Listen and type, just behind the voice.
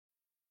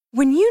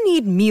When you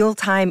need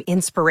mealtime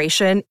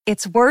inspiration,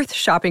 it's worth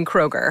shopping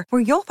Kroger,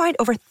 where you'll find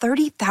over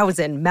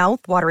 30,000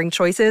 mouth-watering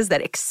choices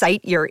that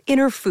excite your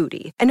inner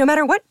foodie. And no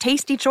matter what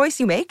tasty choice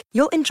you make,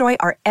 you'll enjoy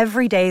our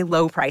everyday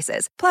low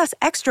prices, plus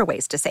extra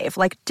ways to save,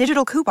 like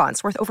digital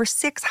coupons worth over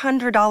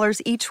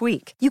 $600 each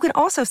week. You can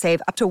also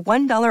save up to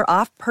 $1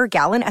 off per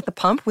gallon at the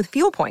pump with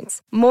fuel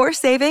points. More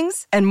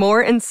savings and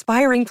more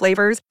inspiring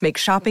flavors make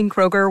shopping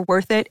Kroger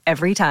worth it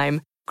every time.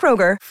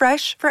 Kroger,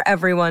 fresh for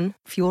everyone.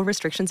 Fuel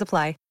restrictions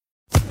apply.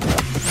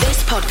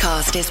 This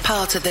podcast is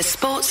part of the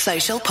Sports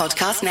Social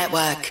Podcast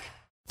Network.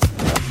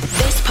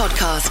 This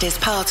podcast is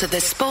part of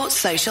the Sports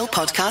Social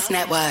Podcast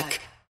Network.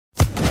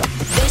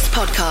 This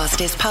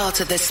podcast is part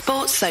of the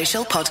Sports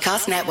Social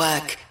Podcast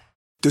Network.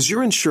 Does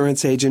your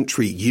insurance agent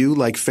treat you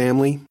like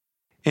family?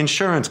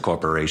 Insurance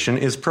Corporation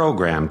is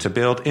programmed to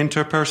build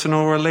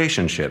interpersonal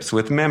relationships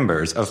with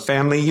members of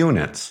family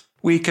units.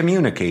 We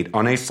communicate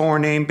on a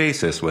four-name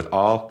basis with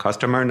all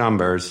customer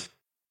numbers.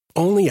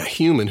 Only a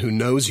human who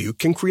knows you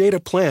can create a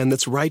plan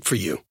that's right for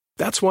you.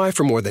 That's why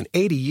for more than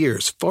 80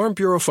 years, Farm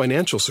Bureau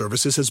Financial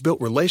Services has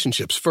built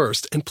relationships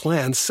first and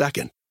plans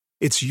second.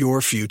 It's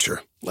your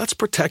future. Let's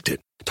protect it.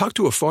 Talk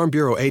to a Farm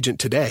Bureau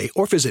agent today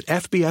or visit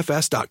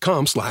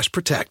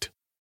fbfs.com/protect.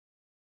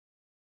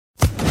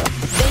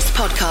 This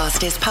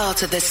podcast is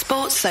part of the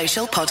Sports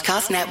Social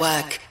Podcast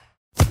Network.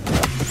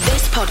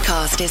 This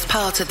podcast is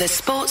part of the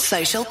Sports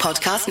Social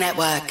Podcast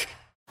Network.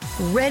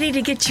 Ready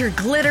to get your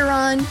glitter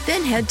on?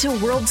 Then head to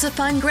Worlds of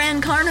Fun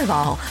Grand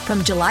Carnival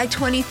from July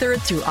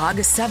 23rd through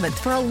August 7th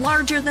for a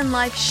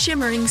larger-than-life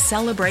shimmering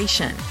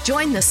celebration.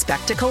 Join the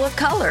spectacle of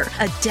color,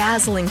 a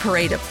dazzling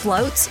parade of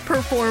floats,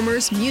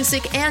 performers,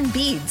 music, and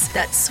beads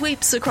that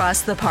sweeps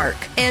across the park.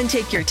 And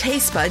take your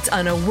taste buds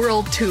on a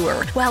world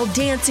tour while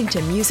dancing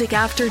to music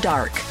after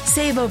dark.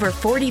 Save over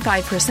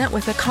 45%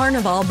 with a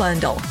Carnival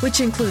bundle,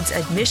 which includes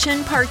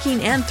admission,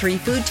 parking, and 3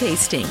 food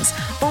tastings.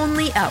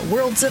 Only at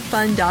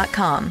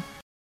worldsoffun.com.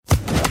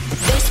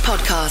 This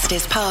podcast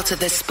is part of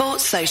the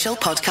Sports Social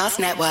Podcast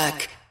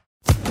Network.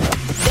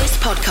 This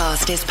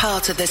podcast is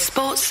part of the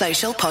Sports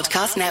Social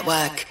Podcast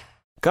Network.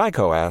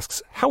 Geico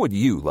asks, how would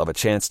you love a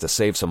chance to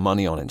save some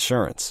money on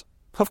insurance?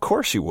 Of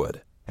course you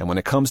would. And when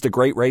it comes to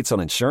great rates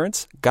on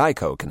insurance,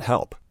 Geico can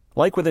help.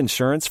 Like with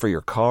insurance for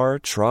your car,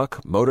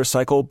 truck,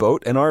 motorcycle,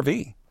 boat, and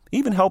RV.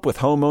 Even help with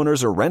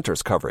homeowners or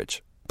renters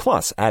coverage.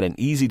 Plus, add an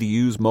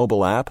easy-to-use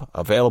mobile app,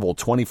 available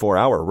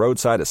 24-hour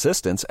roadside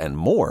assistance, and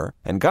more,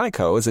 and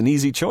Geico is an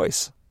easy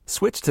choice.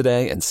 Switch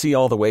today and see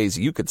all the ways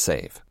you could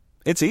save.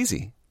 It's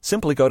easy.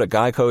 Simply go to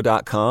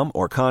geico.com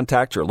or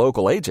contact your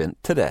local agent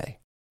today.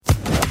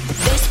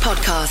 This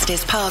podcast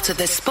is part of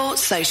the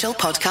Sports Social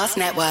Podcast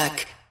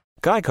Network.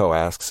 Geico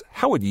asks,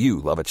 how would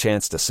you love a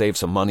chance to save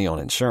some money on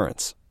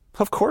insurance?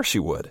 Of course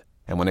you would.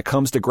 And when it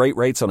comes to great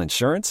rates on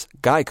insurance,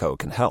 Geico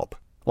can help.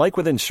 Like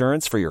with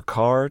insurance for your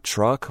car,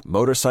 truck,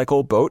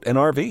 motorcycle, boat, and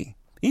RV.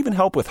 Even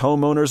help with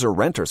homeowners or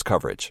renters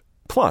coverage.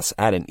 Plus,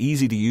 add an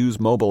easy-to-use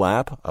mobile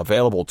app,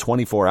 available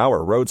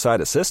 24-hour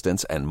roadside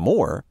assistance, and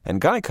more, and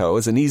Geico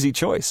is an easy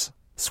choice.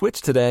 Switch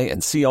today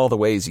and see all the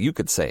ways you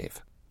could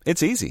save.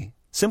 It's easy.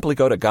 Simply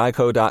go to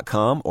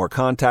geico.com or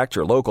contact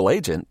your local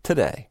agent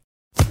today.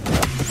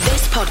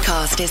 This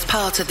podcast is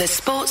part of the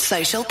Sports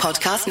Social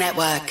Podcast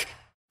Network.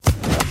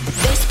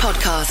 This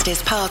podcast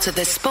is part of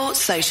the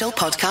Sports Social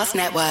Podcast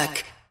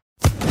Network.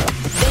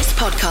 This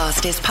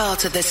podcast is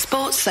part of the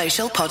Sports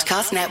Social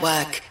Podcast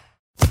Network.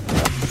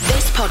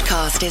 This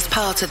podcast is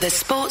part of the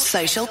Sports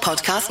Social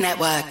Podcast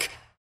Network.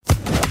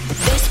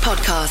 This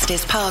podcast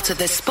is part of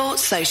the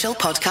Sports Social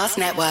Podcast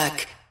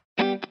Network.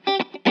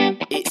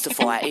 It's the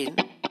fighting.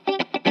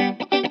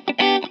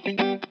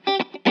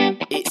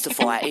 It's the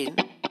fighting.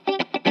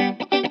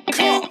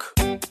 Cock.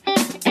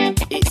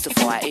 It's the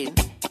fighting.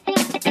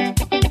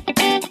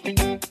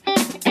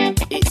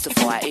 It's the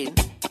fighting.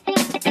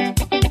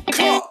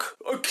 Cock.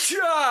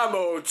 Come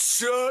on,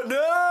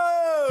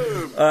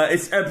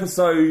 it's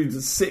episode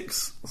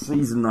 6,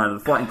 season 9 of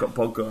the Fighting Cock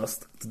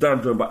podcast. Today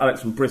I'm joined by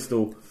Alex from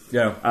Bristol.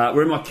 Yeah.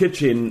 We're in my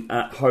kitchen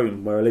at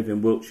home where I live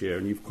in Wiltshire,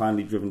 and you've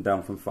kindly driven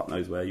down from fuck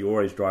knows where. You're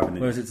always driving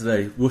in. Where is it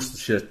today?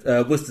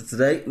 Worcestershire. Worcester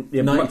today.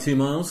 Yeah, 92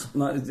 miles.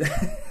 What?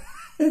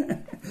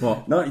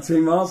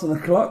 92 miles on the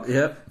clock?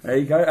 Yep. There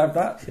you go, have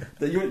that.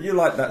 Yeah. You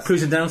like that.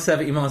 Cruising down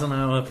 70 miles an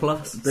hour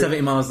plus.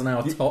 70 miles an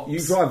hour tops. You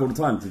drive all the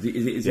time. Do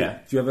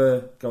you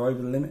ever go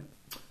over the limit?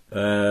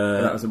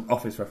 That was an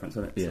office reference,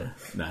 wasn't it? Yeah.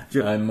 No.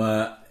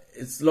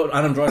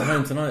 I'm driving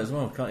home tonight as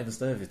well. Can't even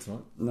stay with you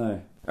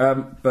tonight.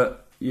 No.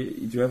 But do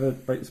you ever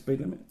break the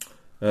speed limit?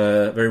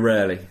 Very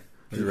rarely.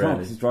 Very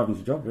rarely. It's driving's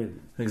your job, really.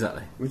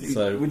 Exactly.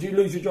 Would you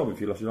lose your job if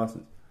you lost your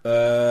licence?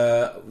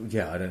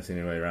 Yeah, I don't see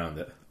any way around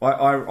it.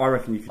 I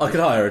reckon you could. I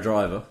could hire a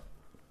driver.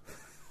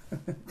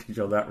 Because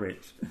you're that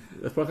rich.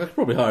 I could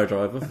probably hire a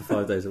driver for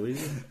 5 days a week.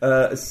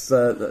 It's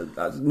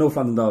North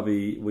London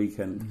Derby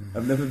weekend.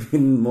 I've never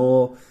been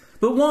more.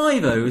 But why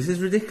though? This is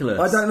ridiculous.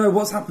 I don't know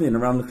what's happening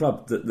around the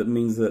club that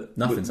means that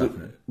nothing's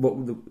happening.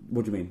 What do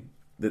you mean?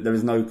 That there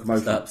is no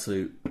commotion.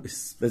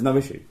 There's no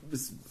issue.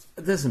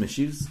 There's some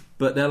issues,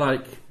 but they're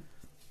like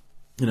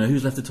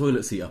who's left the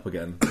toilet seat up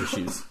again?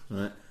 Issues,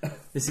 right?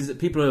 This is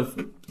people are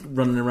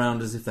running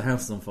around as if the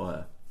house is on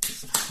fire.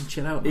 Just fucking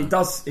chill out, man.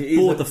 It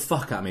bored the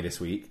fuck out of me this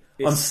week.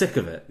 I'm sick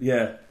of it.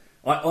 Yeah,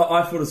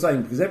 I feel the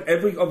same because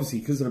obviously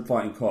because of the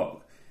fighting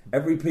cock,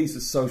 every piece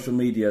of social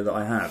media that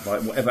I have,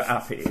 like whatever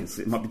app it is,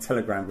 it might be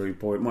Telegram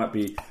group or it might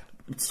be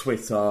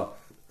Twitter,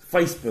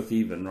 Facebook,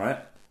 even, right?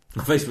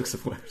 Facebook's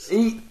the worst.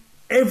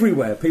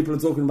 Everywhere, people are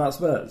talking about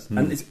Spurs,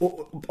 and it's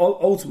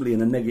ultimately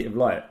in a negative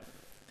light.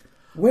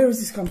 Where has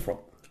this come from?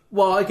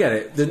 Well, I get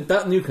it.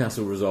 That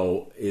Newcastle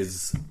result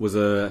was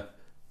a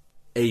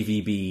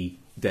AVB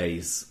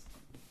days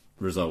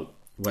result.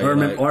 Where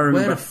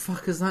the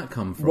fuck has that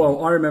come from?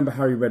 Well, I remember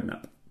Harry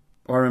Redknapp.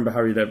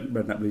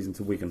 Losing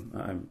to Wigan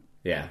at home.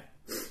 Yeah.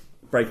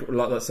 Like that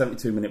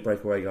 72-minute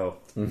breakaway goal.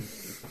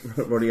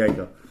 Roddy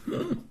Ager.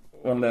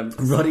 One of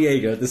them. Roddy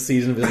Ager, the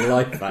season of his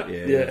life that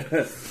year.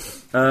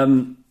 Yeah.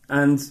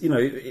 And,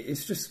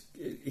 it's just...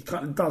 It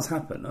kind of does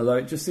happen, although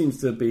it just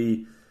seems to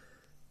be...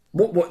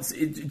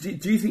 Do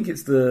you think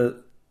it's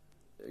the...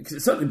 Because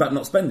it's certainly about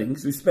not spending,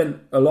 because we spent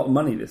a lot of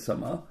money this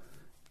summer.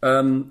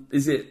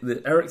 Is it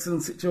the Ericsson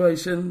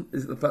situation?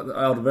 Is it the fact that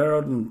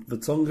Alderweireld and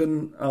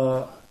Vertonghen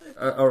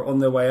are on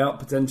their way out,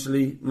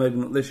 potentially? Maybe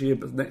not this year,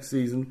 but next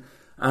season.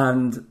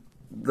 And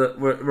that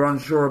we're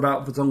unsure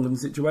about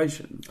Vertonghen's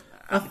situation?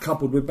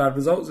 Coupled with bad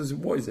results?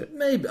 What is it?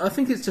 Maybe. I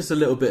think it's just a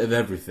little bit of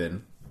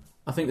everything.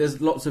 I think there's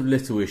lots of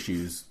little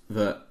issues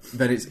that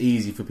then it's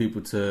easy for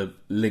people to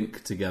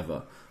link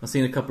together. I've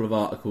seen a couple of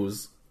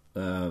articles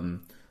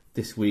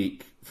this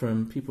week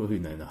from people who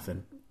know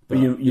nothing. But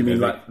you mean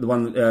like the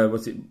one,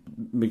 what's it,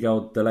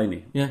 Miguel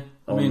Delaney? Yeah,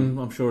 I mean,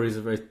 I'm sure he's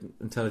a very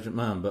intelligent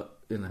man, but,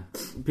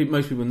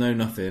 most people know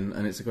nothing,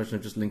 and it's a question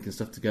of just linking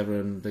stuff together,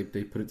 and they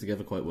put it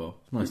together quite well.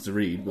 It's nice to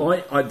read.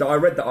 But... I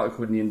read that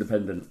article in The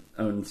Independent,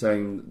 and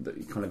saying that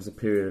it kind of is a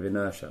period of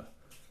inertia,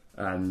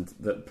 and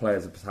that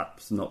players are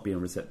perhaps not being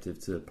receptive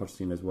to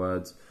Pochettino's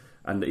words,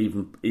 and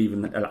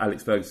even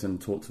Alex Ferguson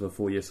talked of a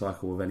 4-year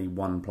cycle with any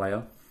one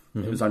player.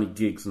 Mm-hmm. It was only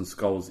Giggs and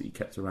Scholes that he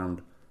kept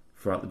around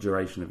throughout the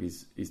duration of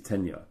his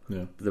tenure.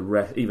 Yeah. The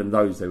rest, even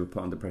those, they were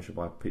put under pressure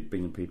by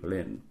bringing people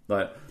in.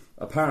 Like,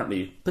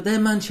 apparently... But they're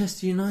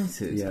Manchester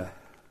United. Yeah.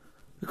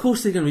 Of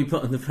course they're going to be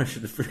put under pressure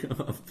to bring a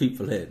lot of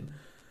people in.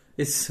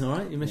 It's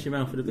alright, you miss your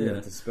mouth with a beer.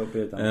 Yeah, to spill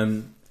beer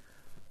down.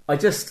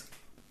 Like I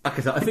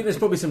said, I think there's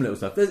probably some little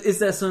stuff. Is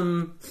there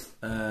some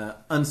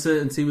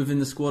uncertainty within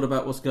the squad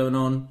about what's going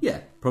on? Yeah,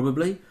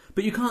 probably.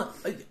 But you can't...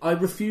 I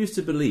refuse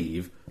to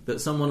believe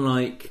that someone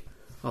like...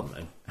 I don't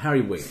know,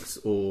 Harry Winks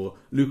or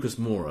Lucas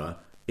Moura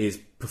is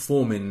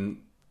underperforming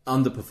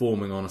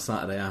on a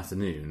Saturday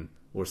afternoon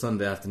or a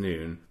Sunday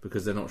afternoon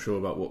because they're not sure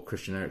about what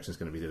Christian Eriksen's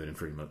going to be doing in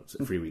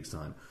 3 weeks'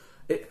 time.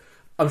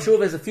 I'm sure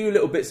there's a few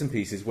little bits and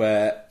pieces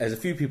where there's a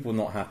few people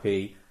not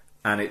happy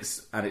and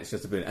it's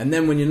just a bit. And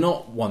then when you're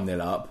not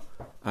 1-0 up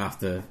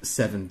after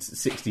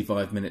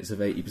 65 minutes of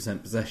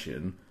 80%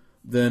 possession,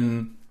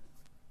 then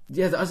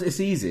yeah, it's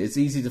easy. It's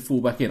easy to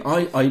fall back in.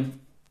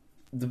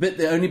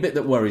 The only bit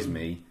that worries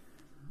me.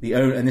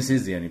 And this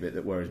is the only bit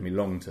that worries me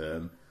long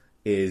term,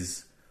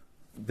 is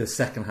the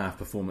second half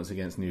performance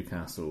against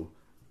Newcastle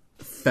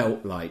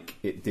felt like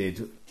it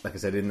did, like I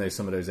said, in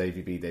some of those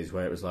AVB days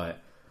where it was like,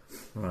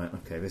 right,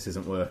 okay, this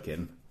isn't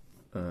working.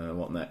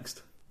 What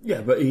next?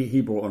 Yeah, but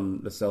he brought on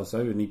Lo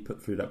Celso and he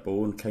put through that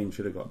ball and Kane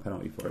should have got a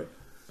penalty for it.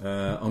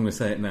 I'm going to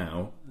say it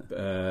now.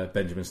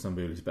 Benjamin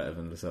Stambouli is better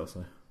than Lo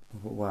Celso.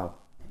 Wow.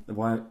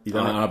 Why?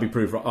 I'll be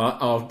proved wrong.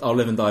 I'll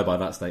live and die by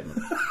that statement.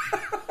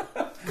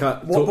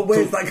 But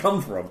where does that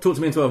come from? Talk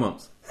to me in 12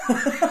 months.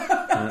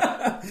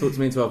 Talk to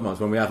me in 12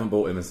 months when we haven't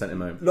bought him and sent him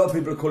home. A lot of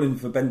people are calling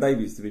for Ben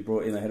Davies to be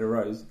brought in ahead of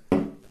Rose.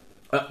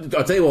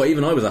 I'll tell you what,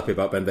 even I was happy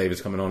about Ben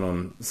Davies coming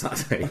on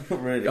Saturday.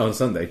 Really? On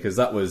Sunday, because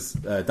that was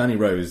Danny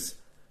Rose,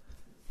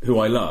 who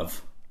I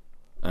love,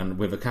 and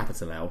with a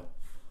capital L.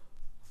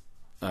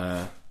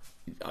 I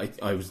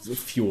was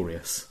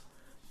furious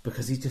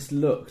because he just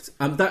looked...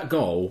 And that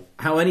goal,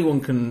 how anyone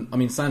can... I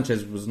mean,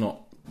 Sanchez was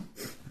not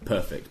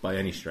perfect by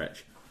any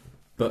stretch.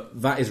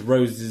 But that is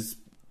Rose's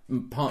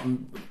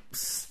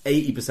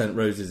 80%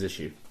 Rose's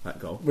issue, that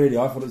goal. Really?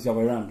 I thought it was the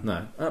other way around.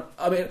 No.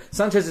 I mean,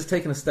 Sanchez has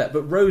taken a step,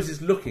 but Rose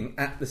is looking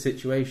at the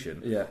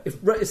situation. Yeah.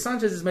 If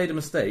Sanchez has made a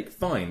mistake,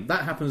 fine.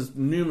 That happens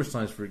numerous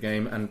times for a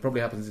game and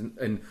probably happens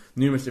in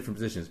numerous different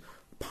positions.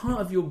 Part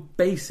of your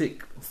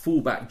basic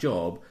fullback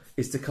job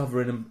is to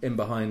cover in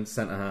behind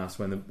centre-halves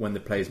when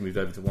the players moved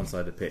over to one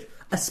side of the pitch.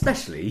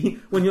 Especially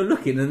when you're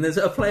looking and there's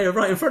a player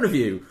right in front of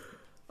you.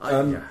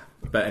 Yeah.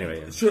 But anyway,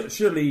 yeah.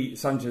 Surely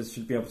Sanchez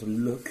should be able to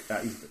look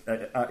at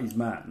his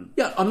man.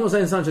 Yeah, I'm not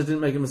saying Sanchez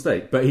didn't make a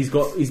mistake, but he's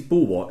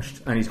ball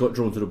watched and he's got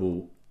drawn to the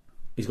ball.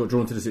 He's got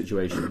drawn to the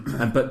situation.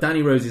 But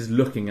Danny Rose is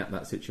looking at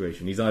that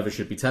situation. He's either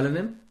should be telling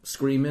him,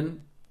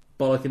 screaming,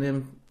 bollocking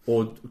him,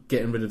 or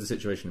getting rid of the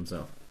situation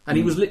himself. And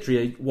he was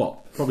literally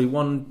probably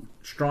one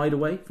stride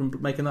away from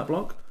making that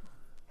block.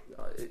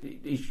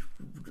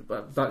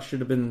 That should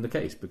have been the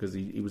case because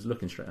he was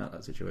looking straight at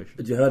that situation.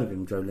 Had you heard of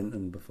him, Joe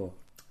Linton, before?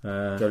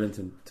 Joe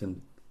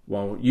Linton.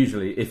 Well,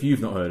 usually, if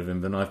you've not heard of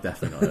him, then I've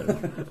definitely not heard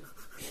of him.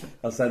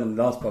 I was saying on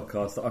the last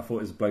podcast that I thought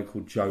it was a bloke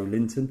called Joe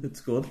Linton had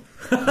scored.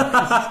 Some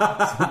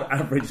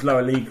average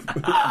lower league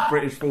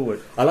British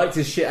forward. I liked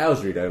his shit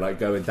housery though, like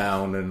going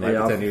down and like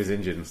pretending he was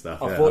injured and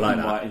stuff. I thought like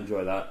you that. might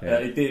enjoy that. Yeah.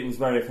 It was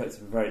very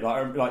effective, very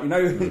like you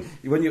know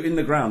when you're in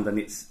the ground and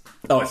it's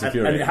it's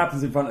and it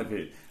happens in front of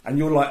you. And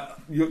you're like,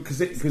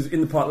 because in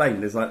the Park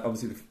Lane, there's like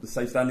obviously the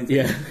safe standing thing.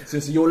 Yeah. So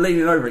you're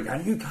leaning over it,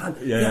 going, "You can't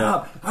get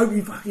up. Hope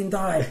you fucking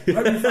die.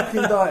 Hope you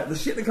fucking die." The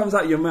shit that comes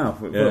out of your mouth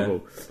with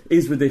football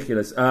is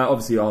ridiculous.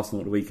 Obviously,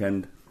 Arsenal at the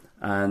weekend,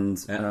 and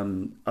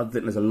I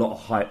think there's a lot of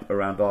hype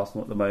around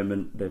Arsenal at the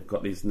moment. They've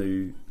got these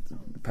new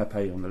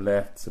Pepe on the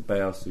left,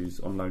 Ceballos, who's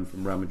on loan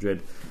from Real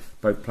Madrid,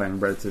 both playing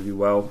relatively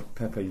well.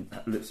 Pepe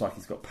looks like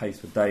he's got pace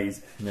for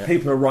days. Yeah.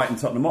 People are writing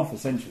Tottenham off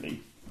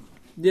essentially.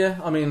 Yeah,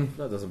 I mean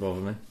that doesn't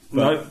bother me.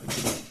 No,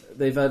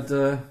 they've had. What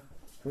are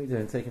you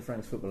doing? Taking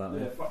Frank's football out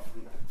there? Yeah,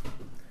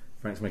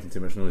 Frank's making too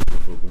much noise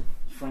with football.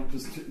 Frank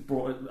just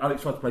brought.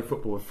 Alex tried to play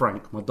football with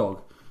Frank, my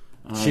dog.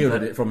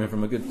 Shielded it from him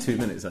from a good 2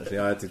 minutes. Actually,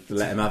 I had to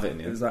let him have it in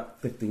the end. It was like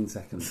 15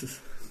 seconds,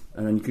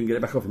 and then you couldn't get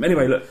it back off him.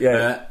 Anyway, look,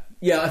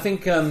 I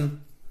think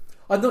I'm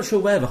not sure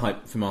where the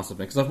hype from Arsenal has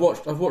been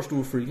because I've watched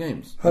all 3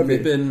 games.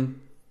 They've been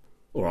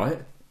all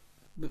right,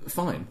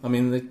 fine. I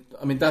mean,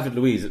 David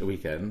Luiz at the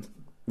weekend.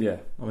 Yeah,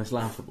 I mean, it's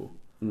laughable.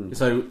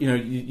 So you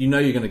know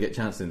you're going to get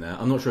chances in there.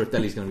 I'm not sure if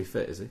Dele's going to be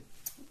fit. Is he?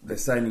 They're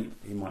saying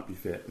he might be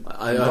fit.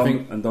 I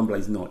think, and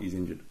Dombele's not. He's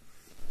injured.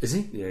 Is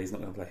he? Yeah, he's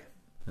not going to play.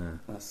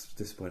 That's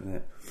disappointing,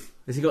 isn't it?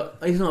 Has he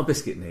got? He's not a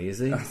biscuit knee, is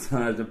he?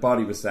 The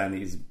body was saying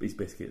he's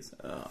biscuits.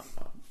 We'll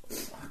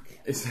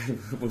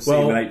see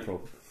him in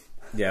April.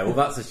 Yeah, well,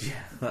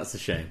 that's a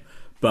shame.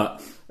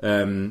 But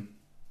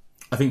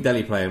I think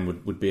Dele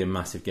playing would be a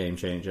massive game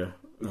changer.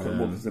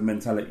 What's the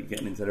mentality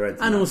getting into their heads?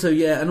 And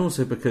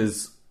also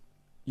because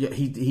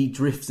he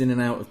drifts in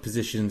and out of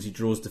positions. He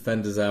draws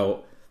defenders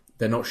out.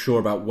 They're not sure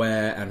about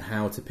where and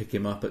how to pick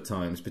him up at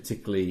times,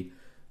 particularly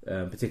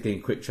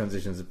in quick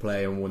transitions of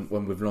play and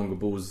when with longer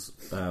balls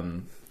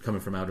coming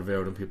from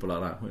Alderweireld and people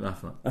like that. What are you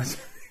laughing at?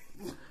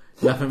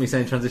 You laughing at me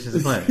saying transitions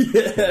of play?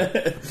 Yeah.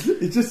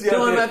 It's just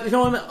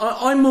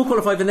I'm more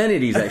qualified than any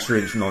of these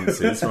extra inch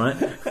nonsense, right?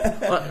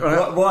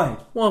 Why?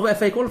 Well, I'm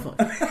FA qualified.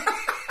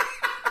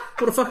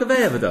 What the fuck have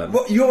they ever done?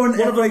 What, you're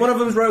one of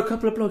them's wrote a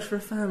couple of blogs for a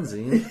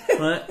fanzine,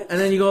 right? And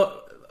then you got...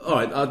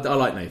 Alright, I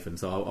like Nathan,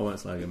 so I won't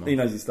slag him off. He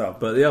knows his stuff.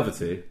 But the other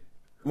two...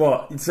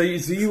 What? So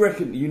you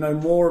reckon you know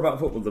more about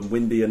football than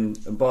Windy and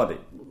Bardi?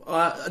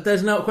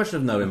 There's no question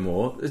of knowing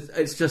more.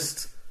 It's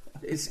just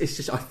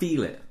I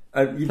feel it.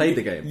 You played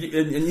the game.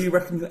 And you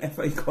reckon you're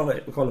FA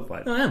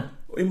qualified? I am.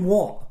 In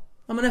what?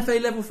 I'm an FA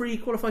level 3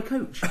 qualified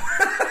coach.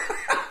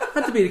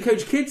 Had to be to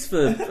coach kids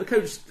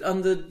coach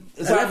under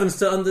 11s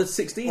to under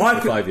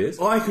 16s for 5 years.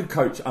 I could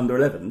coach under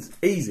 11s,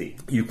 easy.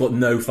 You've got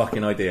no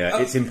fucking idea.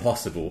 It's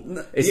impossible.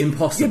 It's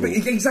impossible. Yeah,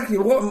 but exactly.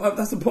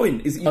 That's the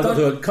point. Is I got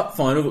to a cup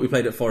final that we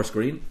played at Forest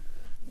Green.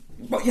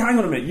 But hang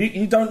on a minute.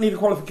 You don't need a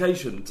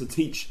qualification to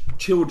teach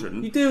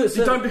children. You do.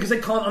 You don't because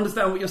they can't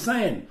understand what you're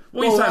saying.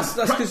 What are you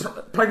saying?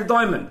 Play the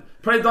diamond.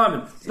 Play the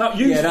diamond. No,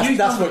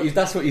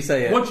 that's what you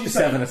say. What do you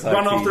say? Run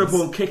after the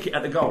ball and kick it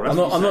at the goal.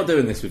 I'm not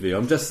doing this with you.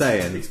 I'm just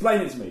saying.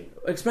 Explain it to me.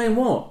 Explain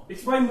what?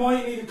 Explain why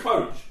you need a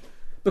coach.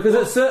 Because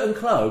at certain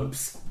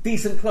clubs,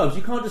 decent clubs,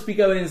 you can't just be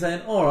going in and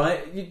saying, all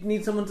right, you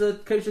need someone to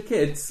coach the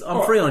kids.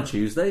 I'm free on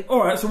Tuesday.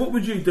 All right, so what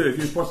would you do if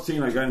you were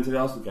Pochettino going into the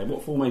Arsenal game?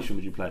 What formation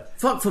would you play?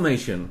 Fuck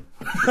formation.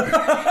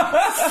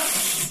 Yeah.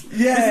 This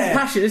is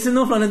passion. This is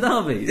North London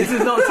derby. This is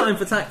not time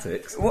for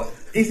tactics. What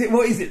is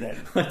it then?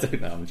 I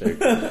don't know, I'm joking.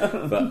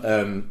 But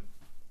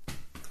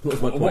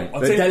what's my point?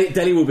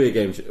 Dele will be a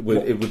game. It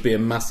would be a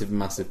massive,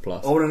 massive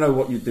plus. I want to know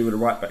what you'd do with a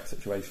right back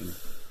situation.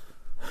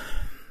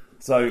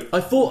 So I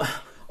thought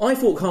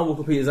Kyle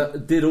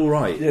Walker-Peters did all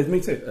right. Yeah,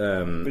 me too.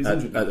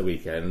 At the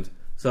weekend.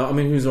 So I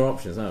mean, who's our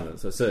options now?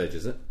 So Serge,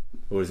 is it?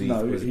 Or is he?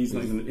 No, he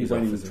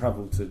won't even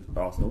travel to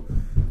Arsenal.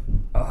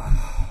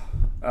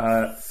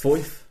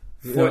 Foyth?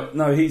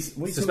 No, he's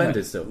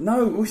suspended still.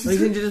 No,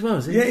 he's injured as well.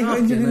 Is he? Yeah, he got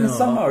injured in the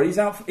summer. He's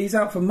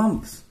out for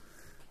months.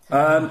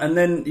 And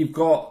then you've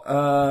got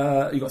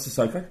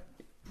Sissoko.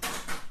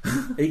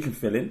 He can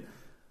fill in.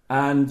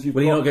 And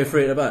will he not go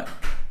free at the back?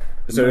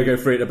 So he'll go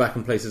free at the back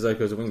and play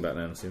Sissoko as a wing back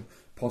now, I assume.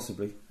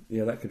 Possibly,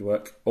 yeah, that could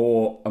work.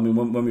 Or I mean,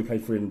 when we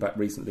played free and back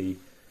recently,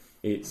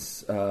 it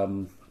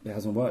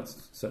hasn't worked.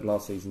 So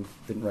last season,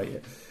 didn't rate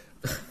it.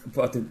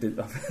 But I did.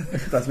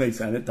 That's me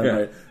saying it. Don't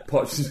rate it.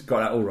 Potts just got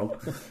that all wrong.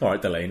 All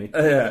right, Delaney.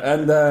 Yeah,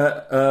 and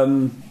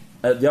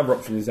the other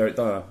option is Eric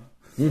Dyer,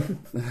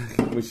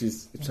 which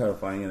is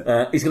terrifying, isn't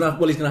it? He's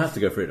gonna have to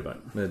go free at the back.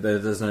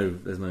 There's no.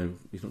 He's not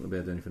gonna be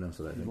able to do anything else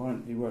with that. He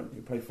won't.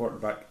 He'll play 4 at the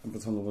back, and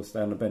Vertonghen will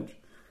stay on the bench.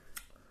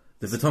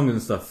 The Vertonghen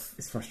stuff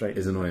it's frustrating.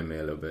 Is annoying me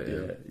a little bit.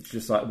 Yeah, it's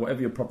just like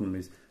whatever your problem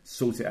is,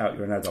 sort it out.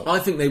 You're an adult. I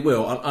think they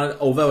will.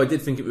 Although I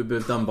did think it would be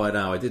done by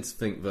now. I did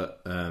think that.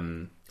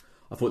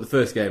 I thought the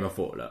first game. I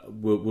thought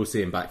we'll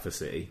see him back for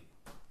City.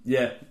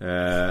 Yeah,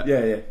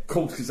 yeah.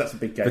 Cool, because that's a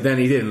big game. But then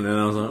he didn't, and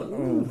I was like,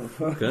 oh,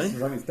 okay,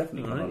 it's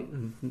definitely right.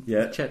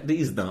 Yeah, check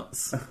these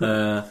nuts.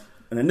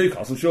 And then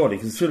Newcastle, surely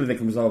they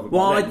can resolve it.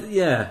 Well,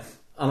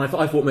 and I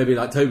thought maybe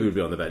like Toby would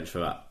be on the bench for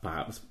that,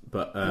 perhaps.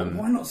 But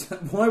why not?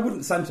 Why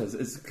wouldn't Sanchez?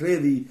 It's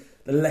clearly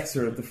the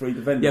lesser of the three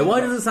defenders. Yeah,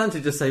 why doesn't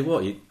Sanchez just say,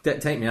 "What, you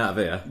take me out of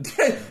here?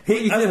 What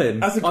are you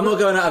doing? I'm not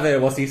going out of here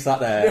whilst he's sat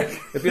there."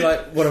 It'd be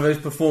like one of those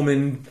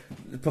performing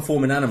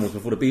animals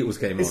before the Beatles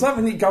came on. It's like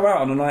when you go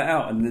out on a night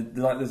out and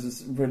there's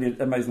this really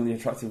amazingly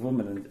attractive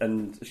woman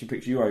and she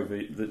picks you over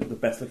the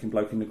best looking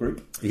bloke in the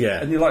group.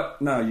 Yeah, and you're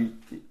like, no, you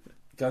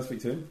go and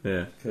speak to him.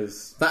 Yeah,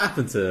 because that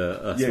happened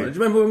to us. Yeah. Do you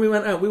remember when we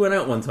went out? We went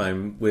out one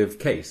time with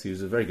Case,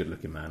 who's a very good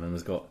looking man and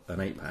has got an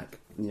 8-pack.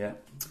 Yeah.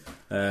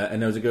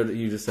 And there was a girl that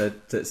you just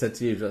said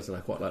to you, that's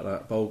like, quite like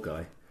that bold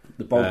guy.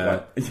 The bold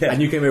guy. Yeah.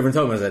 And you came over and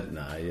told me, I said,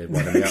 nah, you're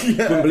winding me up.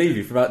 Yeah. Couldn't believe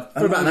you for about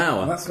an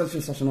hour. That's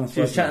just such a nice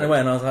She was chatting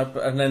away and I was like,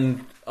 and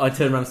then I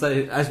turned around and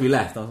said, as we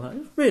left, I was like,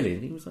 really?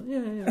 And he was like, yeah.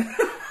 And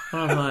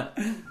I was like,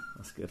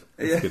 that's good.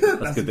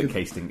 That's good that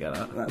Case didn't get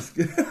that. That's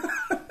good.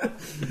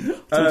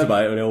 Talked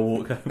about it when they all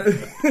walk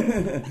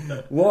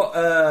home.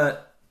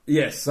 What,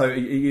 yes, so do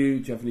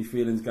you have any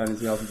feelings going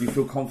into the Arsenal? Do you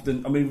feel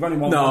confident? I mean, we've only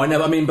won. No, I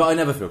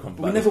never feel confident.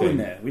 We never win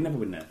there. We never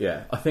win there.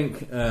 Yeah, I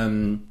think,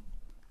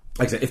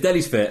 like I said, if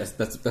Dele's fit,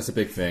 that's a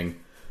big thing.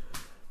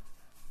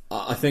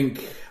 I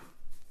think,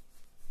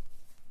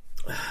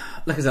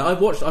 like I said,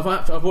 I've watched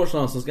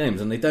Arsenal's games,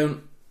 and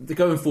they're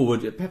going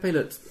forward. Pepe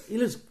looks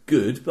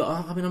good, but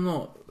I mean, I'm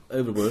not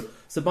overboard.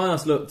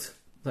 Ceballos looked.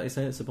 Is that how you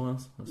say it,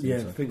 Ceballos? Yeah,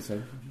 I think so.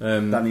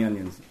 Danny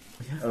Onions.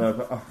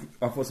 But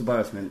I thought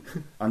Ceballos meant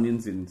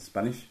onions in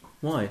Spanish.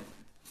 Why?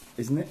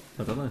 Isn't it?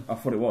 I don't know. I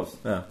thought it was.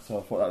 Yeah. So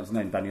I thought that was his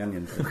name, Danny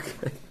Onions.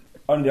 Okay.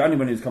 Only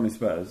when he was coming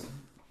Spurs.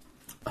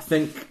 I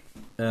think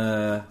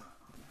I'm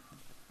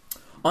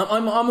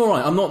all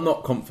right. I'm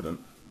not confident.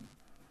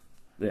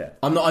 Yeah.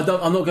 I'm not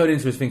going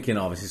into this thinking,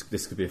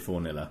 this could be a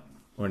 4-0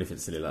 or anything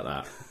silly like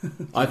that.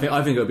 I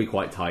think it'll be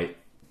quite tight.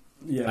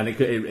 Yeah. And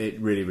it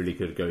really, really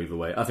could go either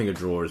way. I think a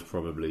draw is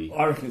probably.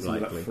 I reckon it's going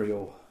to be likely. like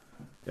 3-3.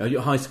 Are you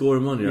a high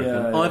scoring one? You reckon?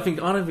 Yeah. I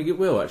don't think it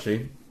will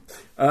actually.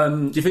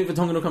 Do you think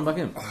Vertonghen will come back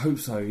in? I hope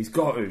so. He's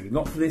got to.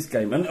 Not for this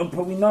game.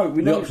 But we know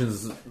the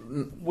options.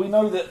 We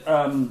know that.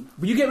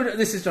 Will you get rid of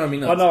this? Is driving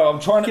me nuts. I know. I'm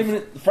trying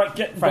to. Frank,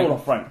 get the ball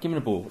off, Frank. Give me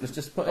the ball. Let's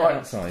just put it Right.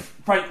 outside.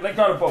 Frank, let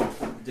go of the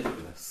ball.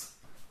 Ridiculous.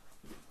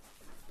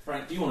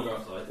 Frank, do you want to go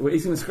outside? Well,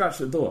 he's going to scratch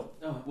the door.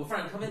 Oh, well,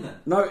 Frank, come in then.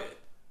 No.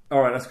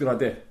 All right, that's a good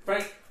idea.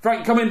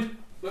 Frank, come in.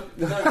 Look,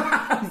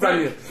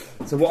 no.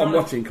 So what I'm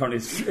watching currently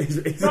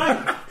is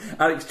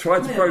Alex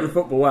tried to throw the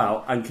football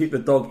out and keep the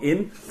dog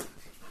in,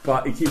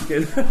 but he keeps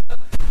getting.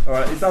 All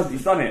right, he's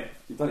done it.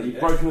 He's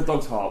broken the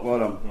dog's heart. Well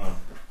done. Right.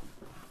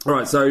 All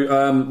right, so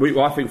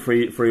I think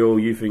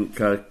 3-3. You think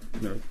tight?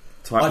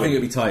 I think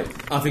it'd be tight.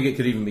 I think it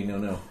could even be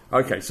 0-0.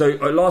 Okay, so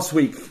last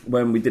week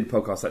when we did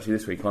podcasts, actually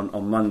this week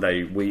on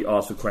Monday, we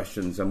asked for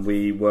questions and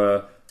we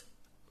were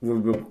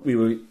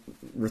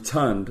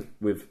returned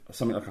with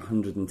something like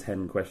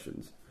 110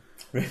 questions.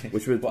 Really?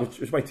 Which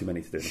was way too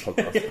many to do in a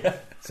podcast. Yeah.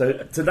 So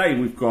today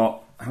we've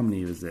got, how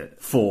many is it?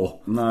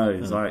 4. No,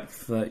 it's like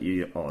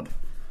 30 odd.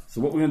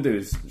 So what we're going to do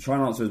is try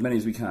and answer as many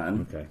as we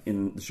can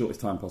in the shortest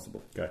time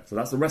possible. Okay. So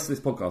that's the rest of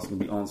this podcast. We're going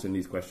to be answering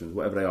these questions,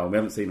 whatever they are. We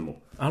haven't seen them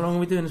all. How long are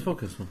we doing this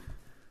podcast for?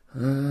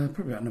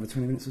 Probably about another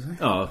 20 minutes or so.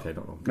 Oh, okay,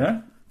 not long.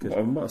 Yeah?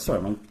 Good. Sorry,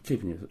 I'm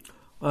keeping you.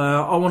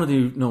 I want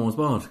to do No One's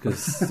Barred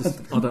because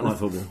I don't like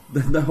football.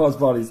 No One's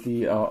Barred is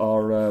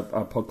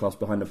our podcast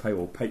behind the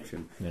paywall,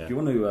 Patreon. Yeah. If you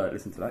want to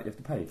listen to that, you have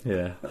to pay.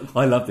 Yeah,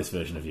 I love this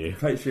version of you.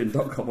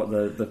 Patreon.com, what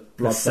the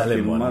blood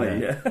selling one,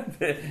 money.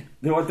 Yeah.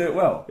 Do I do it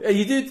well? Yeah,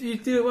 you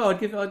do it well.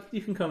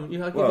 You can come.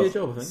 I'll give you a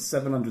job. I think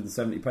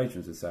 770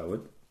 patrons at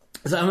Selwood.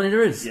 Is that how many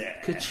there is? Yeah.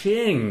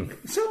 Ka-ching!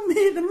 Show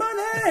me the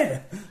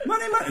money,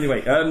 money.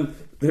 Anyway,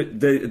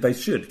 they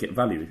should get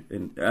value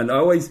in, and I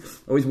always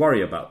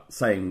worry about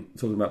talking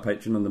about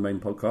Patreon on the main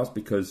podcast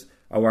because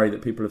I worry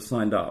that people have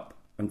signed up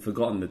and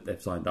forgotten that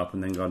they've signed up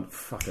and then gone,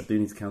 fuck, I do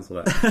need to cancel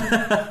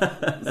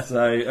that.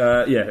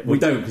 So we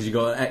don't because you've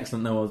got an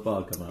excellent No One's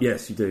Barred come up.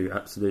 Yes, you do,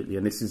 absolutely,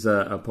 and this is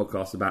a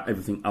podcast about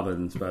everything other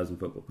than Spurs and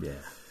football.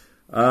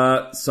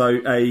 Yeah.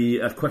 So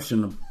a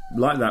question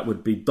like that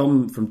would be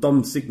Dom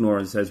Signor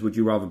and says, would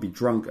you rather be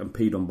drunk and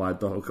peed on by a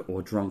dog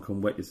or drunk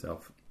and wet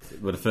yourself?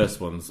 Well, the first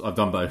ones, I've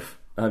done both.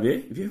 Have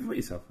you? Have you ever wet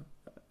yourself?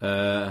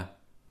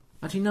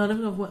 Actually, no, I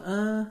never wet.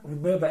 I've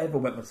never ever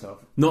wet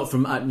myself. Not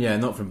from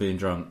being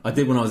drunk. I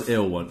did when I was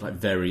ill once, like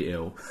very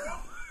ill,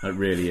 like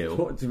really ill.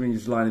 What do you mean? You're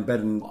just lying in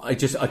bed and I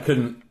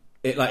couldn't.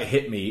 It like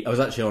hit me. I was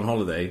actually on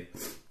holiday.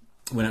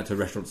 Went out to a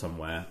restaurant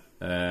somewhere.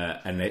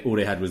 And all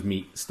they had was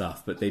meat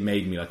stuff, but they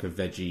made me like a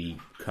veggie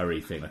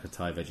curry thing, like a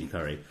Thai veggie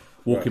curry.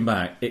 Walking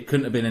back, it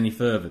couldn't have been any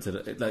further to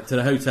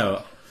the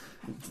hotel.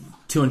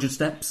 200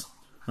 steps,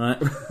 right?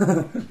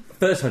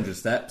 First 100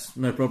 steps,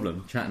 no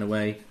problem, chatting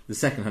away. The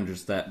second 100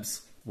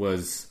 steps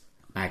was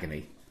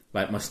agony.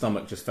 Like my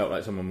stomach just felt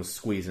like someone was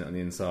squeezing it on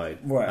the inside.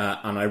 Right.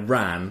 And I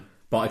ran,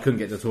 but I couldn't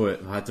get to the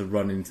toilet. I had to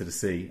run into the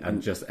sea,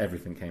 and just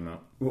everything came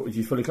out. What, were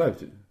you fully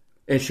clothed?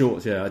 In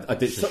shorts, yeah. I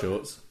ditched the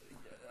shorts.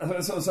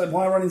 So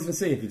why run into the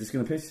sea if you're just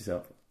going to piss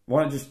yourself?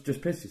 Why not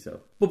just piss yourself?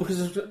 Well,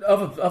 because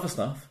of other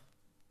stuff.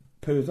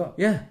 Poos up.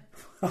 Yeah.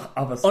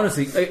 Other stuff.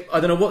 Honestly, I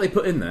don't know what they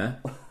put in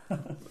there,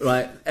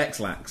 like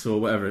X-Lax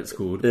or whatever it's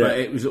called, but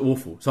it was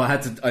awful. So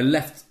I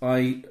left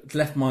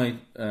my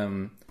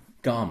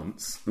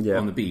garments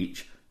on the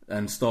beach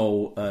and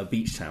stole a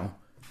beach towel,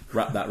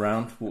 wrapped that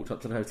round, walked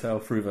up to the hotel,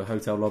 through the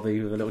hotel lobby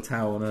with a little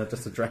towel and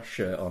just a dress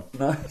shirt on.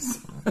 Nice.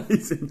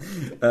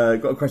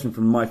 Got a question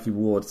from Mikey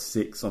Ward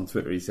 6 on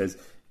Twitter. He says,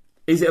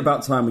 "Is it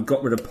about time we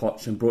got rid of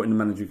Poch and brought in a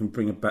manager who can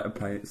bring a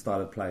better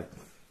style of play?"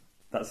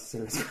 That's a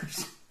serious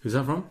question. Who's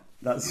that from?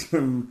 That's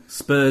from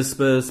Spurs.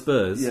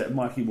 Yeah,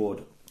 Mikey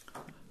Ward.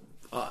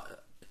 What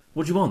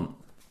do you want?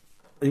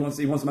 He wants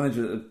a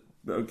manager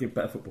that will give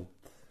better football.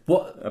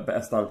 What? A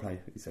better style of play,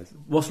 he says.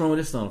 What's wrong with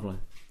this style of play?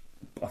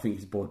 I think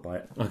he's bored by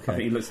it. Okay. I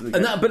think he looks at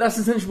the but that's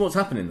essentially what's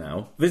happening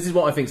now. This is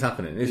what I think's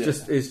happening. It's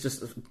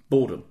just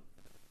boredom.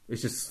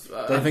 It's just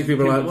I think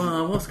people are like,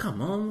 well, what's going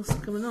on?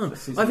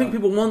 I think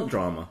people want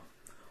drama.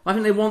 I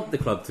think they want the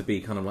club to be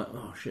kind of like,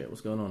 oh shit,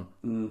 what's going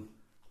on?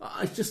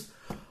 It's just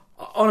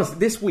honestly,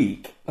 this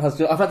week I've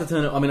had to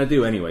turn it. I mean, I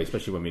do anyway,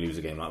 especially when we lose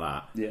a game like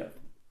that. Yeah,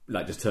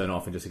 like just turn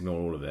off and just ignore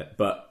all of it.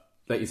 But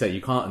like you say,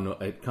 you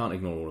can't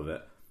ignore all of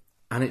it,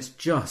 and it's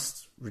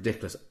just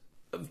ridiculous.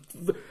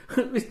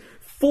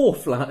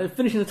 Fourth,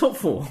 finishing the top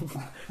four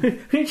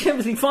in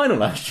Champions League final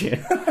last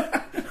year.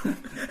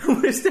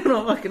 We're still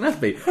not fucking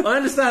happy. I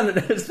understand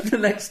that that's the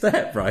next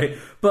step, right?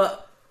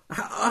 But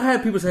I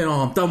heard people saying,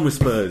 "Oh, I'm done with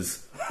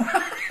Spurs."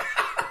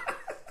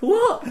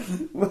 What?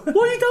 What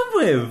are you done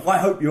with? I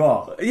hope you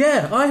are.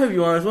 Yeah, I hope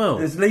you are as well.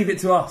 Just leave it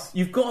to us.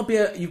 You've got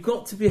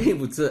to be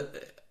able to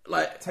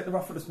take the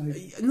rough with the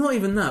smooth. Not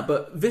even that,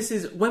 but this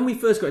is when we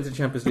first got into the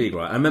Champions League,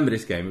 right? I remember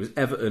this game. It was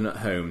Everton at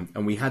home,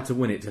 and we had to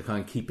win it to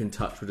kind of keep in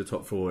touch with the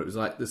top four. It was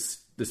like this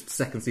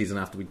second season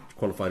after we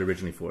qualified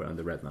originally for it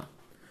under Redknapp.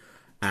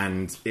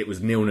 And it was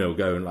 0-0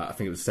 going, I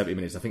think it was 70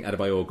 minutes. I think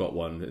Adebayor got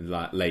one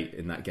late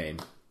in that game.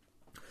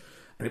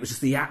 And it was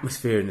just the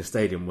atmosphere in the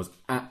stadium was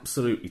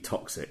absolutely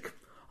toxic.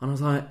 And I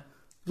was like,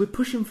 we're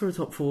pushing for a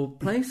top four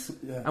place,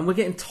 and we're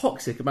getting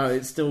toxic about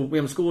it still. We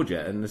haven't scored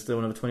yet, and there's still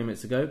another 20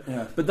 minutes to go.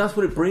 Yeah. But that's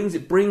what it brings.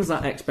 It brings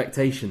that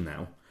expectation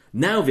now.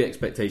 Now the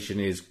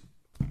expectation is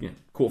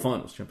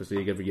quarterfinals, Champions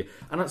League every year.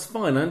 And that's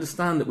fine. I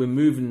understand that we're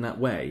moving that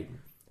way.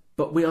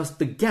 But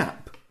the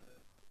gap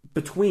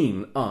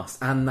between us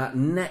and that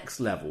next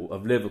level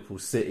of Liverpool,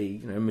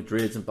 City,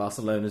 Madrid's and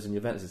Barcelona's and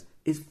Juventus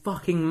is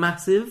fucking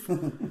massive.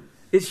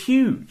 It's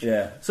huge.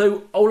 Yeah.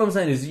 So all I'm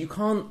saying is you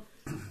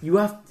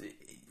have to,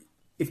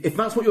 if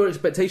that's what your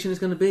expectation is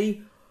going to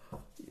be,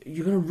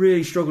 you're going to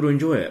really struggle to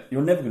enjoy it.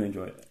 You're never going to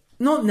enjoy it.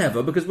 Not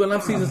never, because we'll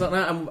have seasons like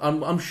that,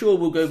 and I'm sure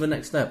we'll go the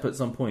next step at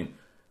some point.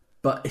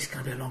 But it's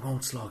going to be a long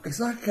old slog. It's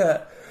like,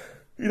 like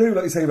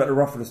you're saying about the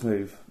rough and the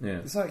smooth. Yeah.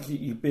 It's like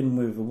you've been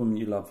with a woman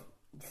you love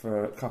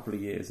for a couple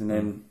of years, and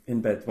then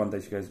in bed one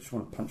day she goes, "I just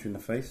want to punch you in the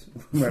face."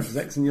 We're having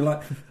sex, and you're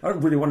like, "I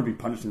don't really want to be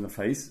punched in the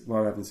face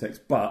while we're having sex,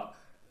 but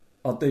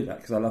I'll do that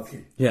because I love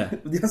you." Yeah.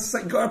 You've got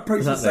to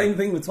approach the same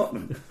thing with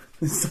Tottenham.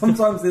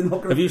 Sometimes they're not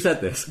going to... Have you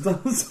said this?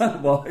 Well, this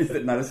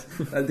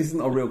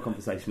isn't a real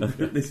conversation.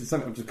 This is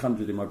something I've just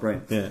conjured in my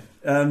brain. Yeah.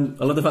 I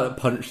love the fact that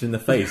punched in the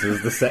face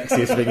is the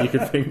sexiest thing you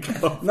could think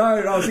of. No,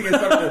 I was thinking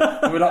something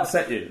that would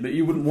upset you, that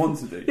you wouldn't want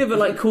to do. Yeah,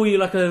 but call you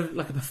like a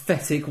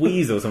pathetic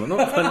weasel or something,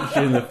 not punch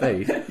you in the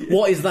face.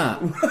 What is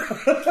that?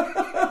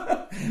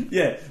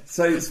 Yeah,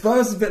 so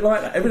Spurs is a bit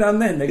like that. Every now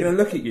and then they're going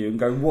to look at you and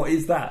go, "What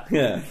is that?"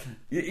 Yeah.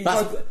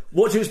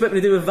 What do you expect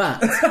me to do with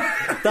that?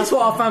 That's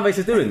what our fan base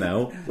is doing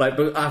now.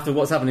 But after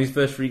what's happened these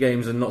first 3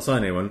 games and not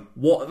signing anyone,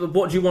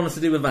 what do you want us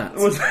to do with that?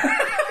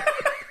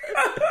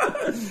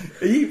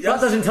 That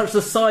doesn't touch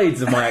the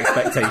sides of my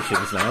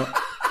expectations now.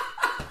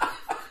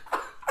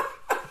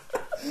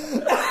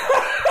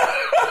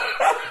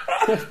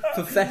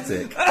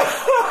 Pathetic.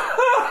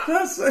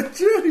 That's so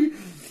true.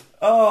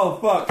 Oh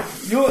fuck!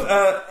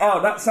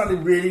 That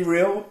sounded really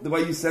real. The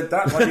way you said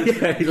that.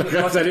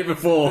 I've said it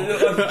before.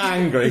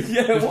 Angry.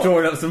 Yeah, just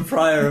drawing up some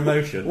prior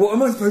emotion. What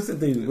am I supposed to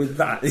do with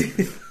that?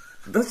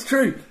 That's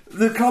true.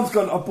 The club's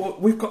gone. I've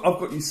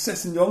got you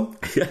Sessegnon.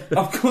 Yeah.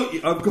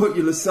 I've got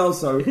you Lo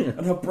Celso,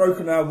 and I've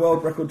broken our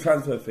world record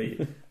transfer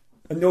fee.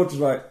 And you're just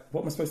like,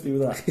 what am I supposed to do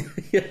with that?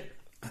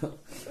 Yeah.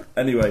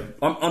 Anyway,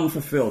 I'm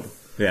unfulfilled.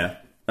 Yeah.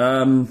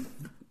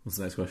 What's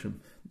the next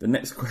question? The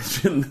next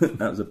question.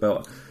 That was a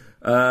belter.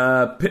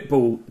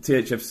 Pitbull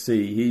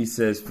THFC, he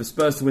says, for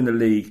Spurs to win the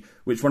league,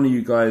 which one of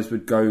you guys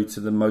would go to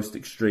the most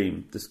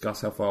extreme?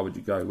 Discuss how far would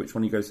you go? Which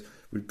one of you guys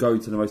would go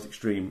to the most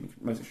extreme?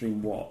 Most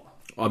extreme what?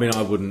 I mean,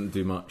 I wouldn't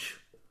do much.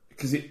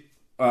 Because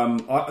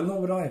nor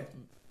would I.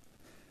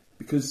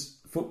 Because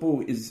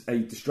football is a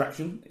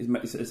distraction.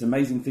 It's an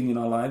amazing thing in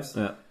our lives.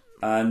 Yeah.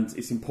 And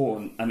it's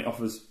important, and it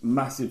offers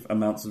massive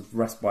amounts of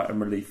respite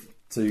and relief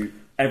to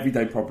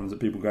everyday problems that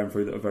people are going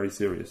through that are very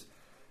serious.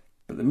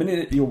 But the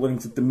minute you're willing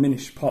to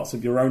diminish parts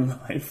of your own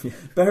life,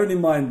 bearing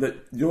in mind that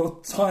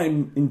your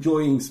time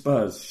enjoying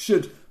Spurs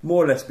should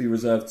more or less be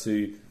reserved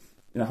to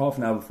half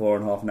an hour before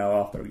and half an hour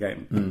after a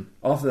game.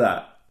 After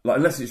that,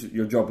 unless it's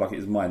your job like it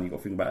is mine, you've got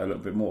to think about it a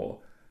little bit more.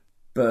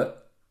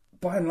 But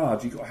by and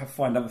large, you've got to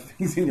find other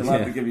things in your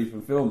life that give you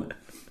fulfillment.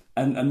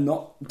 and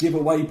not give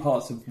away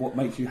parts of what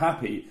makes you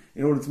happy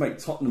in order to make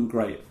Tottenham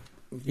great.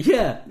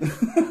 Yeah.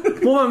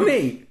 What about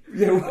me?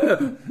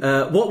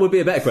 Yeah. What would be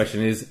a better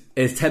question is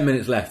 10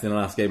 minutes left in the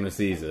last game of the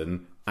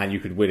season and you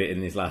could win it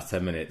in these last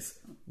 10 minutes.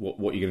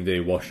 What are you going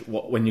to do?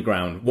 When you're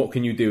ground, what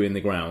can you do in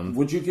the ground?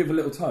 Would you give a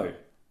little toe?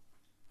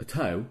 A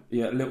toe?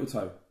 Yeah, a little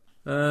toe.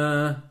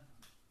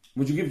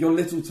 Would you give your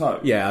little toe?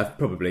 Yeah,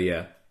 probably,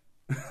 yeah.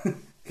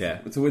 Yeah.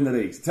 To win the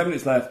league. 10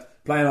 minutes left,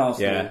 playing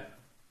Arsenal. Yeah.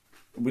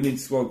 We need to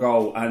score a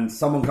goal, and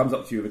someone comes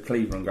up to you with a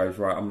cleaver and goes,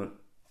 right,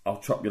 I'll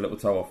chop your little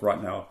toe off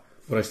right now.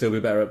 Would I still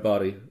be better at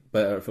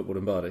football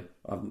than Bardi?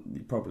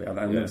 Probably.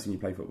 I've never seen you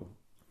play football.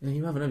 Yeah,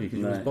 you haven't, have you?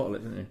 Because you just bottle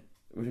it, didn't you?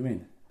 What do you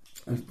mean?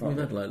 We've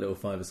had like little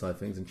five-a-side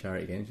things and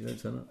charity games. You don't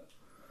turn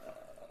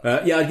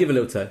up. Yeah, I'd give a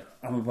little toe.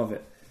 I'm above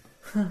it.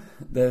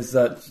 There's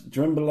do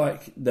you remember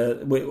like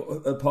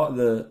a part of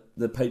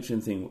the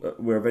Patreon thing?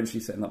 We're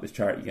eventually setting up this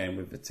charity game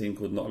with a team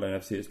called Not Alone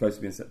FC. It's supposed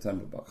to be in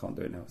September, but I can't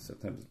do it now.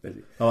 September's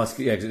busy. Oh, that's,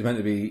 yeah, because it's meant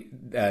to be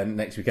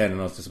next weekend, and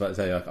I was just about to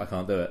say I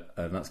can't do it,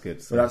 and that's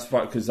good. So. But that's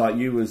right, because like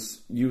you were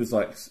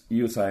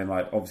saying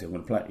like obviously I'm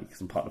going to play because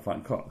I'm part of the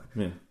Fighting Cock.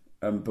 Yeah.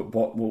 But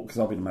what will, because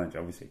I'll be the manager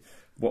obviously.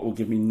 What will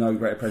give me no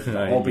greater pleasure?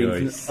 No, I'll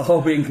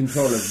be in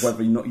control of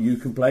whether or not you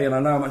can play, and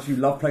I know how much you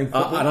love playing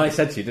football. And I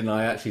said to you, didn't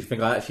I? I actually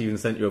even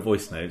sent you a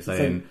voice note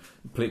saying,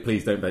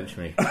 "Please don't bench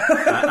me." and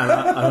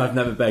I've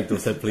never begged or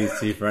said please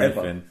to you for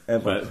anything.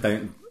 Ever. But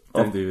don't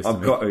do this.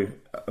 I've got to.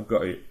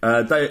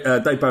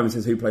 Dave Bowman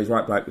says, "Who plays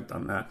right back?" We've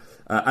done that.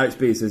 Alex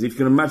B says, "If you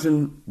can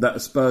imagine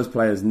that Spurs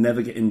players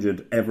never get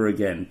injured ever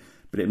again,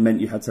 but it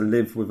meant you had to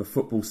live with a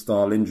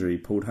football-style injury,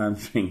 pulled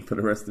hamstring, for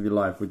the rest of your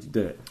life, would you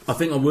do it?" I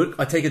think I would.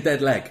 I'd take a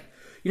dead leg.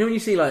 You know when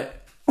you see oh,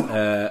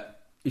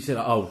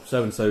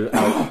 so-and-so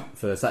out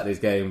for Saturday's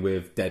game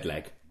with dead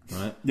leg,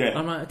 right? Yeah.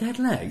 I'm like, a dead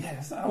leg?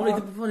 Yeah,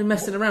 what are you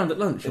messing around at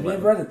lunch? Have you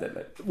ever had a dead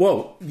leg?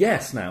 Well,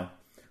 yes, now.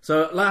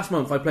 So last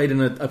month I played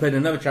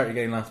another charity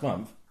game last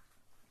month.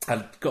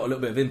 I'd got a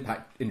little bit of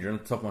impact injury on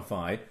the top of my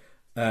thigh.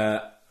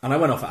 And I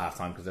went off at half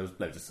time because there was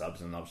loads of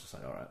subs and I was just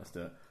like, alright, let's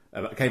do it.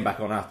 I came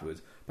back on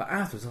afterwards. But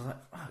afterwards I was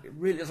like, fuck,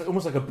 it's like,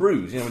 almost like a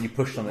bruise, you know, when you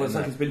push something. It's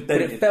like it's been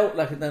but it felt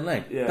like a dead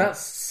leg. Yeah.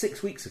 That's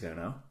 6 weeks ago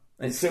now.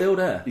 It's still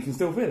there. You can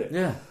still feel it.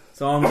 Yeah.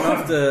 So I'm gonna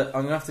have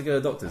to go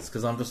to the doctors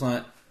because I'm just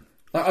like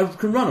I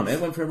can run on it. I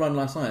went for a run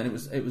last night and it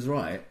was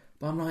right.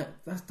 But I'm like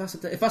if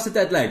that's a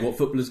dead leg, what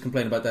footballers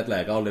complain about dead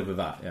leg, I'll live with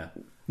that. Yeah.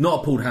 Not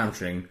a pulled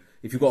hamstring.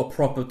 If you've got a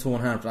proper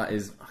torn hamstring, that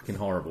is fucking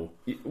horrible.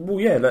 Well,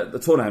 yeah, the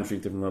torn hamstring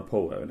is different from a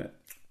pull, though, isn't it?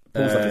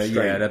 Pull's like a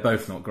strain. Yeah, they're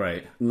both not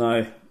great.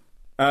 No.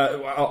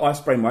 I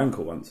sprained my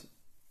ankle once,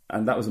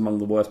 and that was among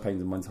the worst pains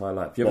of my entire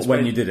life.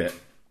 When you did it?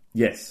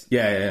 Yes.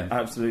 Yeah.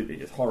 Absolutely.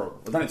 It's horrible.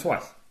 I've done it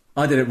twice.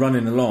 I did it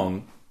running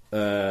along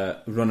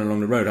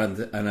the road,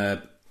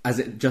 and as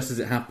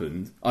it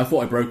happened, I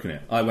thought I'd broken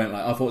it. I thought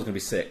I was going to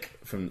be sick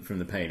from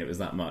the pain. It was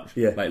that much.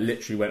 Yeah. Like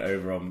literally went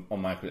over on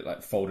my ankle, it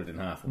like folded in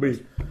half.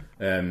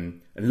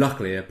 And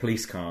luckily, a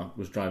police car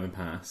was driving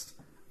past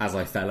as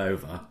I fell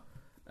over.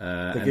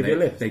 They give you a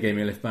lift? They gave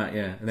me a lift back,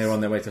 yeah. And they were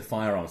on their way to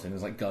firearms, and there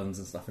was like guns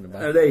and stuff in the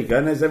back. Oh, there you go.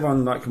 And there's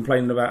everyone like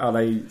complaining about how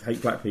they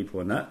hate black people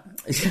and that.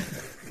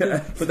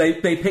 But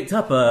they picked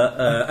up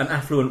an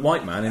affluent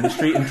white man in the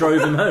street and drove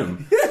him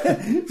home.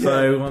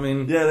 So, I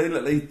mean... Yeah,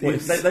 they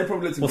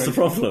probably looked at what's the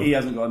problem? He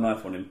hasn't got a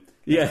knife on him.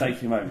 Yeah. Take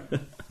him home.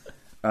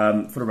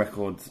 For the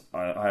record,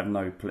 I have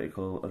no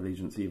political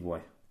allegiance either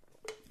way.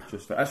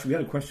 Actually, we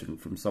had a question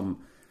from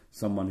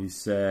someone who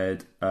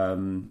said,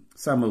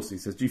 Sam Wilson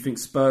says, do you think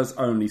Spurs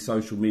only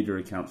social media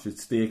accounts should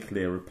steer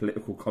clear of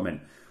political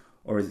comment,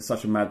 or is it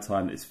such a mad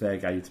time that it's fair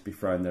game to be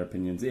throwing their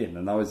opinions in?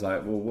 And I was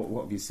like, well,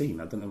 what have you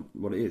seen? I don't know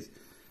what it is.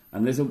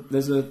 And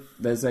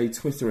there's a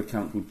Twitter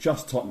account called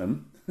Just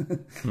Tottenham.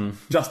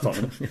 Just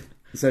Tottenham.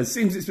 It says,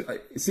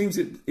 it seems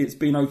it's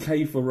been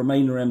okay for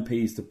Remainer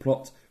MPs to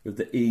plot with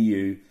the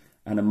EU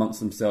and amongst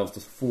themselves to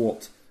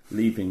thwart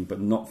leaving, but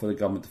not for the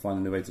government to find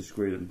a new way to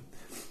screw them.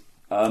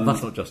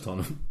 That's not Just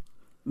Tottenham.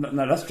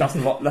 No, that's just a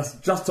lot. That's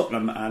Just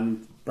Tottenham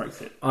and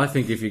Brexit. I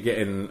think if you're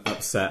getting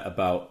upset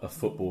about a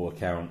football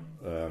account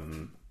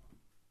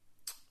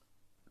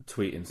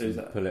tweeting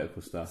some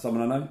political stuff,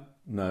 someone I know.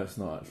 No, it's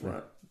not actually.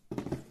 Right.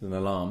 It's an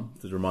alarm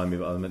to remind me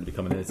that I was meant to be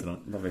coming here tonight.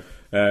 Lovely.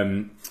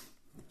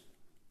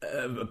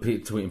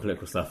 Tweeting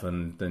political stuff,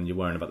 and then you're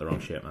worrying about the wrong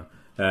shit, man.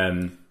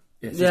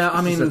 It's I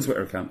mean, just a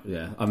Twitter account.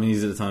 Yeah, I mean,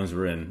 these are the times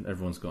we're in.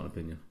 Everyone's got an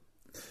opinion.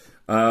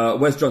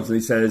 Wes Johnson,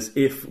 he says,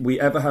 if we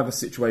ever have a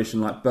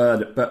situation like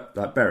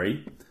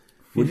Bury...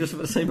 You just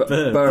about to say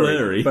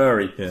Bury.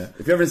 Yeah.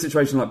 If you're ever in a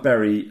situation like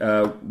Bury,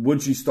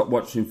 would you stop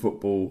watching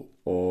football,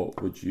 or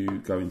would you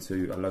go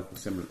into a local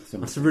similar?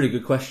 That's a really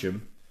good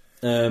question.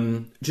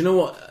 Do you know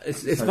what?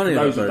 It's funny.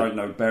 For those who don't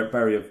know,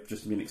 Bury have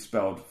just been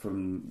expelled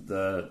from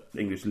the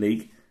English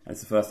League. And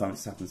it's the first time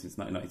it's happened since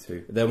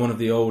 1992. They're one of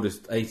the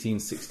oldest,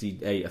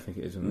 1868, I think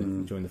it is,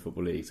 when they joined the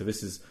Football League. So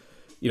this is...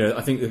 You know,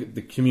 I think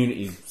the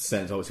community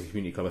sense, it's a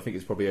community club, I think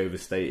it's probably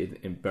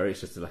overstated in Bury.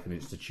 It's just like an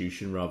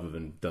institution rather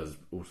than does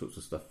all sorts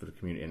of stuff for the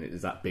community, and it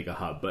is that big a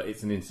hub, but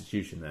it's an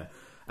institution there.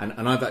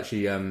 And I've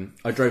actually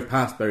I drove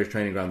past Bury's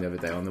training ground the other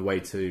day on the way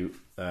to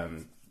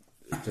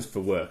just for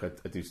work.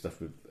 I do stuff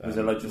with Was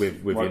there like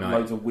with United.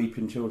 loads of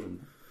weeping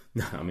children?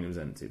 No, I mean it was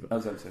empty. But That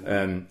was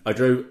empty. I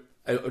drove.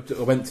 I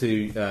went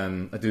to.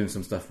 I'm doing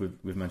some stuff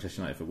with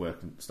Manchester United for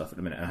work and stuff at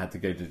the minute, and I had to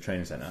go to the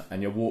training centre.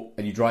 And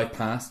you drive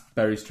past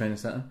Bury's training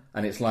centre,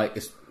 and it's like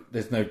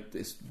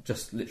it's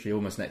just literally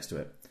almost next to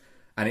it,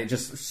 and it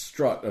just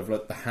struck of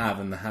like the have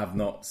and the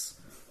have-nots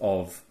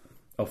of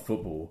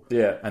football.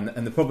 Yeah.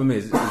 And the problem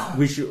is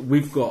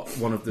we've got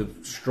one of the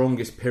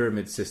strongest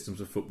pyramid systems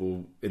of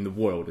football in the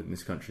world in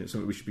this country. It's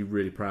something we should be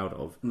really proud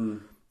of.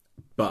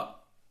 But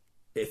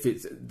if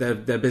it's they're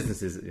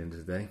businesses at the end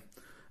of the day,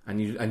 and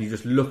you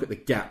just look at the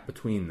gap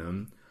between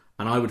them,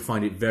 and I would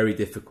find it very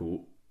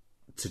difficult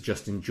to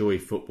just enjoy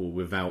football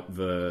without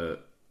the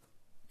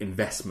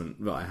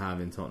investment that I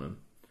have in Tottenham.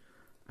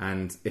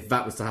 And if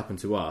that was to happen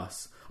to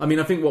us, I mean,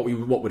 I think what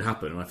would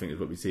happen, and I think is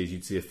what we see, is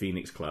you'd see a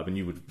Phoenix club, and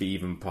you would be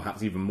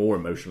perhaps even more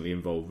emotionally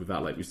involved with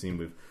that, like we've seen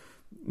with,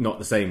 not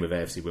the same with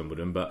AFC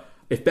Wimbledon, but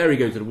if Bury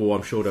go to the wall,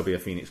 I'm sure there'll be a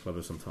Phoenix club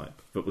of some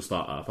type that will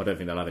start up. I don't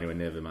think they'll have anywhere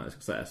near the amount of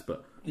success,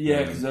 but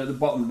yeah, because at the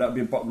bottom, that'd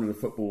be the bottom of the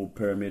football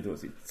pyramid.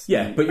 What's it?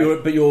 Yeah,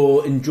 but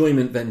your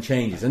enjoyment then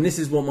changes, and this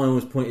is what my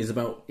always point is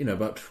about.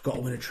 About got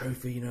to win a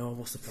trophy.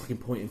 What's the fucking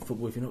point in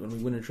football if you're not going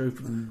to win a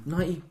trophy?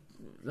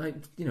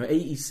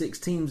 86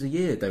 teams a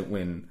year don't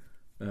win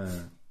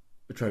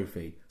a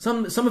trophy.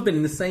 Some have been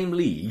in the same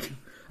league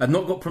and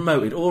not got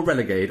promoted or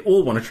relegated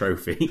or won a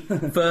trophy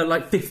for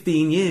like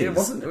 15 years. It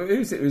wasn't.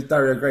 It was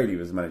Dario Grady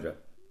was the manager.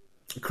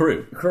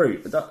 Crew.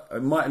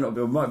 It might not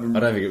be. It might have been. I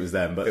don't think it was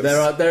them, but there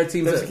are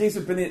teams. There's teams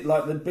who've been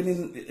they've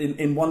been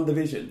in one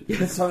division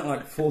for something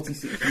like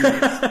 46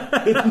 years.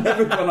 They've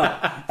never gone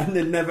up and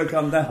they've never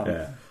come down.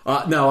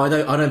 Yeah. No, I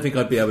don't think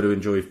I'd be able to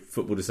enjoy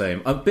football the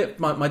same. A bit.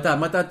 My dad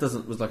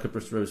was like a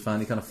Bristol Rovers fan.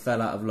 He kind of fell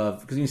out of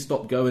love because he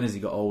stopped going as he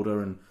got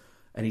older, and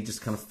he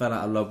just kind of fell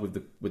out of love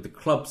with the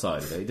club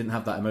side of it. He didn't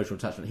have that emotional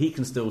attachment. He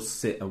can still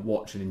sit and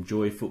watch and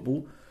enjoy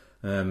football.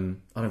 I don't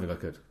think I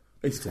could.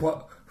 It's quite,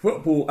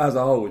 football as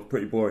a whole is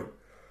pretty boring.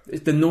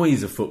 It's the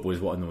noise of football is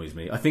what annoys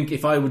me. I think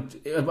if I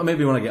would,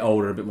 maybe when I get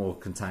older, a bit more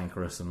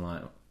cantankerous and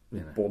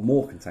or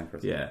more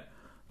cantankerous. Yeah,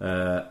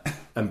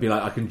 and be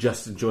like, I can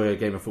just enjoy a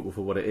game of football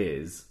for what it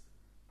is.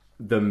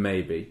 Then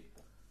maybe.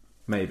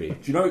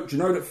 Do you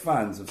know that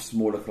fans of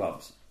smaller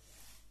clubs,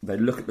 they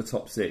look at the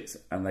top six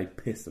and they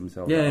piss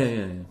themselves off.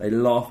 Yeah. They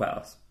laugh at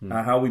us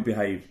at how we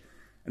behave,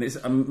 and it's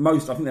I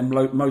think they're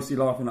mostly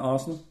laughing at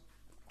Arsenal.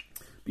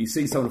 But you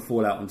see some of the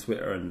fallout on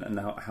Twitter and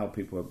how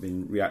people have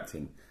been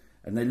reacting,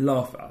 and they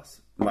laugh at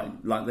us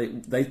like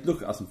they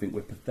look at us and think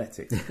we're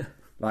pathetic.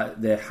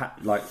 Like they're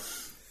like,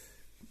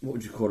 what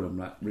would you call them?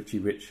 Like Richie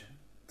Rich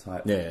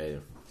type. Yeah.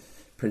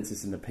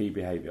 Princess in the Pea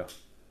behaviour.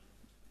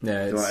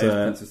 Yeah, it's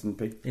Princess in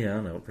the Pea. Yeah,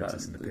 I know what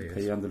Princess in the Pea is.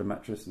 Pea under the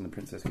mattress, and the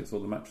princess gets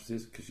all the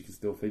mattresses because she can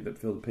still feel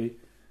the pea.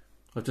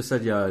 I've just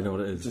said, yeah, I know what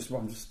it is.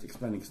 I'm just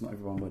explaining because not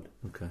everyone would.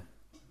 Okay.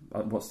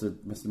 What's the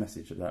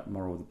message of that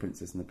moral of the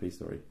Princess in the Pea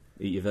story?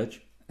 Eat your veg.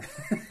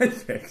 Yeah,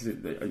 because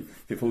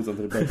if it falls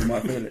onto the bed, you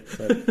might feel it.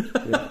 So,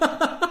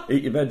 yeah.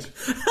 Eat your veg.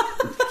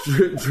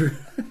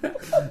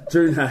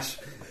 Drew Nash,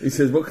 he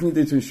says, what can you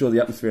do to ensure the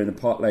atmosphere in the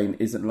Park Lane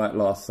isn't like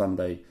last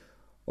Sunday,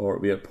 or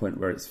it'll be a point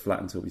where it's flat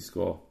until we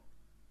score?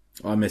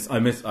 I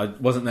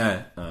wasn't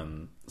there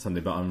Sunday,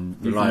 but I'm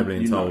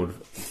reliably told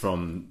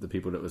from the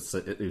people who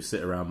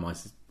sit around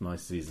my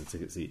season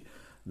ticket seat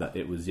that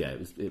it was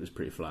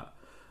pretty flat.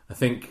 I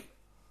think.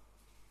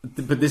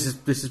 But this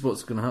is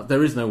what's going to happen.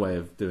 There is no way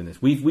of doing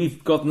this.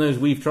 We've God knows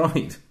we've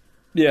tried.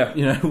 Yeah,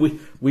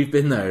 we've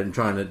been there and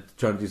trying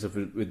to do stuff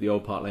with the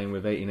old Park Lane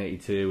with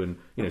 1882,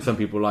 and some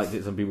people liked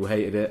it, some people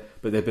hated it.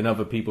 But there've been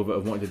other people that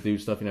have wanted to do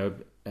stuff,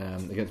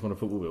 against modern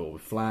football or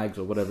with flags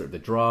or whatever, the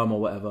drum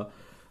or whatever.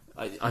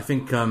 I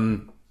think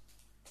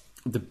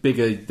the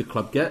bigger the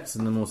club gets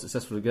and the more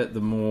successful it gets,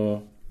 the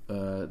more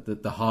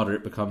the harder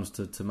it becomes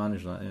to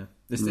manage that. Yeah,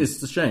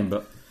 it's a shame,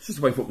 but. It's just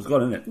the way football's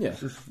gone, isn't it?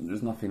 Yeah.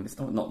 There's nothing. It's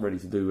not really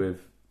to do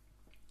with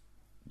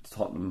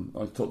Tottenham.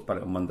 I talked about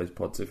it on Monday's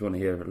pod, so if you want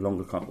to hear a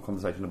longer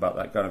conversation about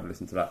that, go and have a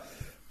listen to that.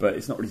 But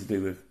it's not really to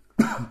do with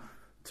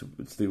to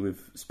do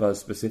with Spurs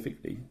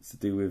specifically. It's to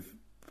do with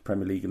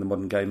Premier League and the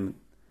modern game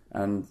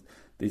and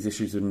these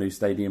issues with a new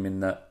stadium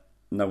in that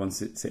no one's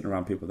sitting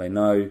around people they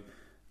know,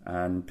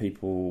 and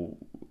people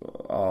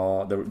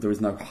are there is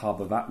no hub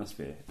of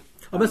atmosphere.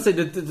 I must say,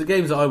 the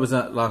games that I was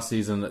at last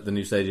season at the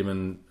new stadium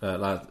and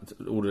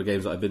all of the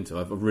games that I've been to,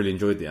 I've really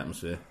enjoyed the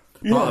atmosphere.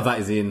 Yeah. Part of that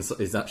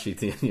is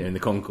actually in the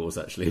concourse,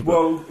 actually. But...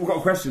 Well, we've got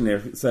a question here.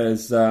 It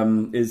says,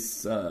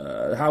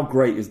 how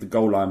great is the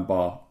goal line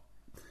bar?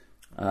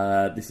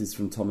 This is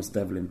from Thomas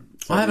Devlin.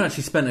 So I haven't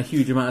actually spent a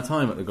huge amount of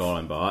time at the goal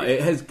line bar.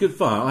 It has good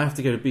fun. I have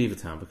to go to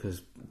Beavertown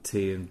because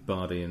T and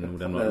Bardi and all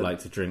them like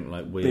to drink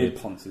like weird beer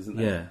ponts, isn't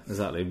there? Yeah,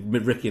 exactly.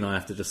 Ricky and I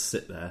have to just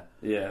sit there,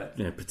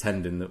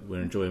 pretending that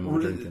we're enjoying what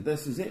we're drinking.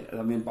 This is it.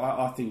 I mean,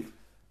 I think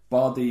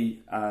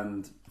Bardi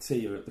and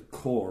T are at the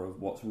core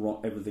of what's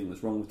wrong, everything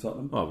that's wrong with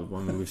Tottenham. Oh,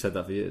 we've said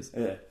that for years.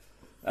 Yeah,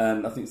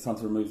 and I think it's time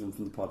to remove them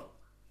from the pod.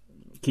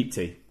 Keep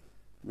T.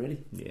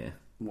 Really? Yeah.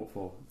 What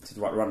for? To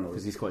the right run?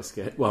 Because he's quite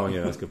scared. Well,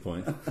 yeah, that's a good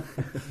point.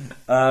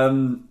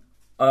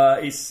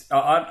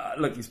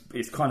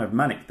 It's kind of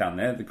manic down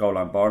there, the goal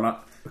line bar. And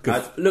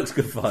looks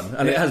good fun,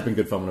 and it has been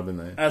good fun when I've been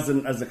there. As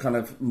a kind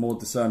of more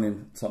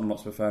discerning Tottenham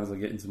Hotspur fan as I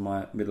get into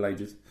my middle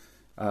ages,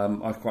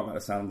 I quite like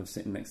the sound of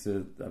sitting next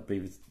to a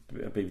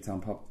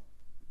Beavertown pub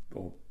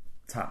or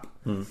tap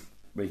where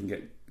you can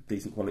get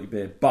decent quality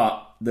beer.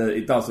 But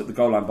the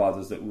goal line bar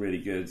does look really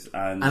good.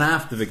 And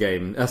after the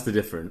game, that's the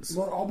difference.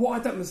 Well, what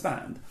I don't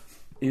understand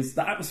is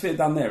the atmosphere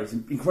down there is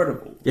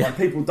incredible. Yeah. Like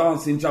people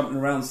dancing, jumping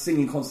around,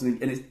 singing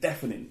constantly, and it's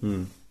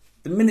deafening.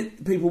 The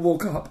minute people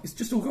walk up, it's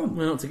just all gone.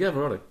 We're not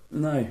together, are they?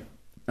 No.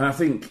 And I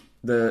think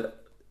in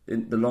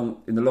the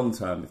long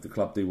term, if the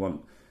club do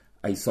want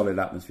a solid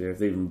atmosphere, if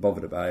they're even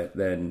bothered about it,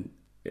 then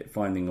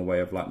finding a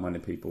way of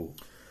like-minded people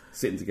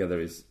sitting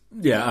together is...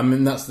 Yeah, I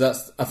mean,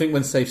 that's. I think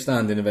when safe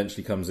standing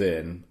eventually comes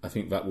in, I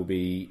think that will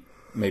be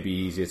maybe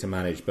easier to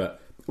manage.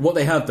 But what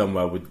they have done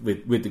well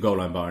with the goal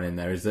line bar in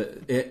there is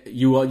that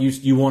you want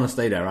to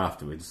stay there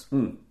afterwards.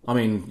 I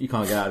mean, you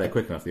can't get out of there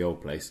quick enough, the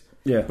old place.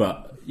 Yeah.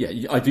 But yeah,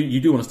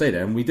 you do want to stay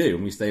there, and we do.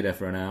 And we stay there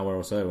for an hour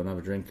or so and have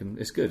a drink, and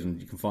it's good,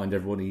 and you can find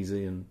everyone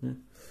easy. And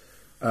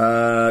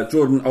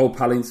Jordan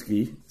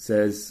Palinski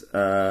says,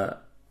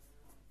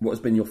 what has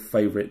been your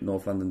favourite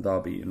North London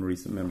derby in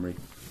recent memory?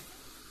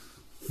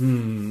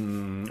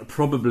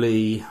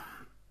 Probably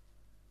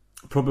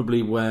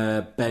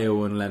where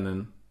Bale and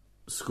Lennon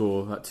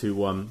score that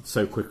 2-1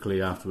 so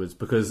quickly afterwards,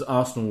 because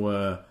Arsenal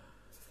were...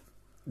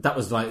 That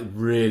was like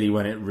really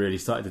when it really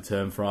started to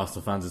turn for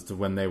Arsenal fans as to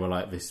when they were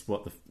like this.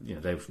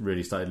 They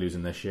really started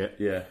losing their shit.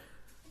 Yeah,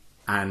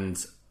 and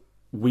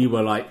we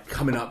were like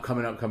coming up.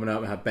 We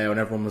had Bale, and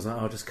everyone was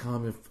like, "Oh, just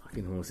calm your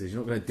fucking horses.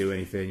 You're not going to do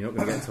anything. You're not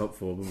going to get top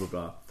four." Blah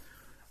blah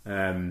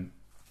blah.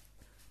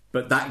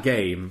 But that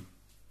game,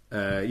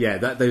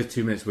 those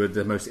 2 minutes were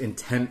the most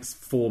intense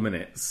 4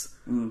 minutes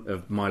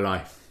of my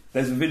life.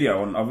 There's a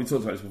video on. We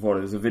talked about this before.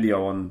 There's a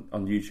video on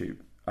YouTube,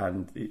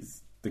 and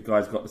the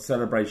guy's got the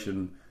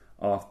celebration.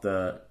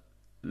 After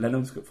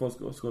Lennon scored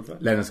first?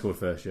 Lennon scored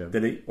first, yeah.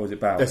 Did he? Or was it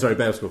Bale?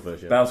 Bale scored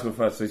first, yeah. Bale scored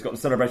first, so he's got the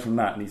celebration on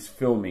that, and he's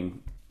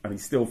filming, and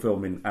he's still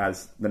filming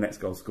as the next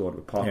goal scored,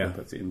 but Parker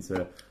puts it into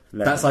Lennon.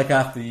 That's like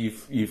after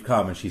you've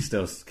come and she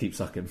still keeps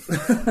sucking.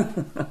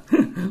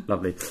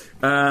 Lovely.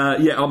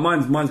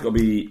 Mine's got to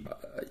be...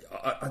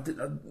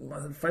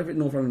 my favourite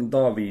North London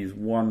derby is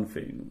one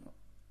thing,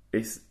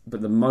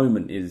 but the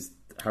moment is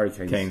Harry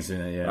Kane's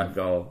in it, yeah. That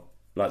goal.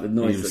 Like the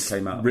noise that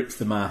came out. Rips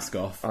the mask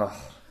off.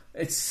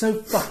 It's so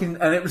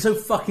fucking... And it was so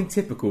fucking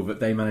typical that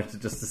they managed to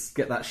just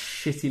get that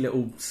shitty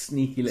little,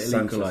 sneaky little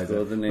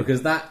equaliser.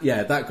 Because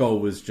that goal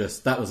was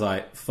just... That was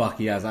like, fuck,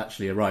 he has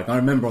actually arrived. I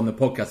remember on the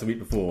podcast a week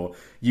before,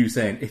 you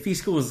saying, if he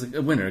scores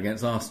a winner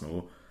against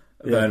Arsenal,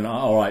 then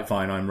alright,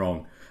 fine, I'm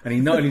wrong. And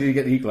he not only did he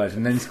get the equaliser,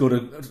 and then he scored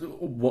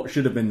what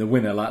should have been the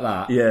winner like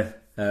that. Yeah.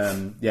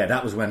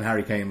 That was when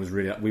Harry Kane was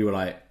really... We were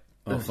like,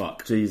 oh,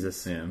 fuck.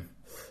 Jesus. Yeah.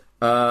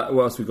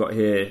 What else we got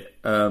here?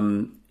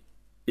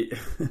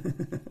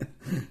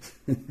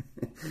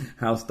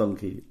 House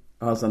 _donkey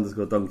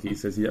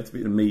says he had to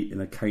be the meat in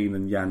a Kane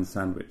and Jan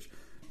sandwich.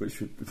 Who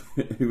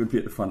would be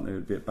at the front? Who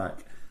would be at the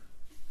back?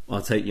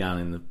 I'll take Jan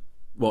in the...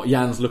 What,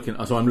 Jan's looking...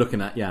 So I'm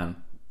looking at Jan.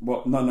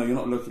 What? No, you're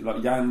not looking...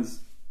 Like, Jan's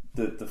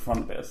the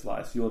front bit of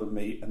slice. You're the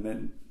meat, and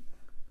then...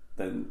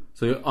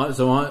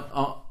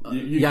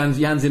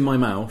 Jan's in my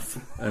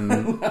mouth, and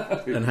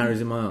and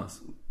Harry's in my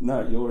ass.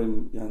 No, you're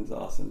in Jan's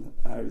ass, and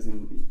Harry's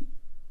in...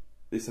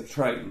 It's a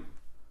train.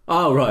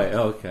 Oh, right.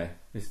 Oh, okay.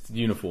 It's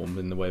uniform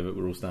in the way that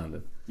we're all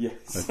standing.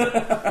 Yes.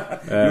 Okay.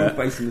 You're all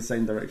facing the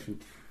same direction.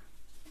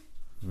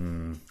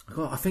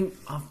 God, I think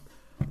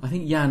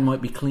Jan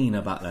might be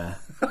cleaner back there.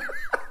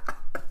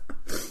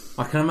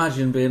 I can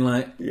imagine being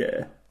like...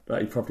 Yeah.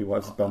 Like he probably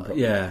wipes his bum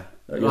properly. Yeah.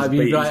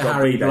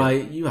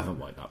 Harry, you haven't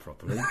wiped that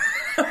properly.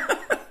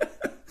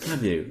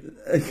 Have you?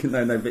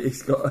 No, but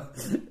he's got...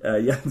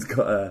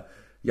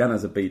 Jan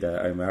has a bidet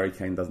at home. Harry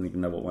Kane doesn't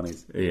even know what one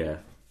is. Yeah.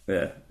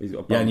 Yeah, he's got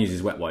a bum. Jan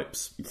uses wet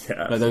wipes.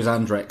 Yeah, like those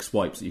Andrex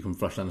wipes that you can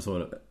flush down the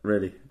toilet.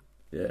 Really?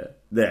 Yeah.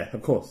 Yeah,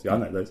 of course. Yeah, I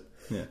know those.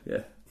 Yeah.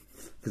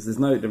 Because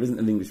there isn't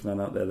an Englishman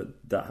out there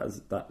that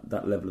has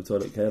that level of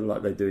toilet care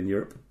like they do in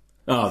Europe.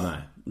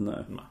 Oh, no.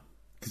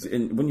 Because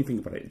when you think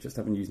about it, just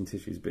having using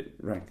tissue is a bit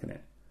rank, isn't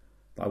it?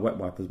 But a wet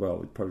wipe as well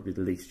would probably be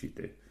the least you'd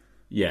do.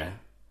 Yeah.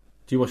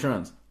 Do you wash your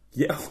hands?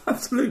 Yeah,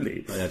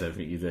 absolutely. I don't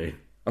think you do.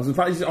 I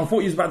thought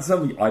you was about to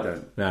tell me I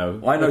don't.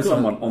 No. I know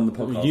someone on the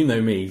podcast. You know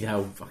me,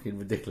 how fucking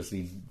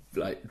ridiculously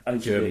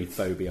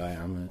germy-phobia I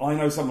am. I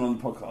know someone on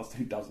the podcast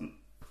who doesn't.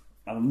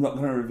 And I'm not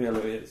going to reveal who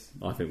it is.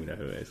 I think we know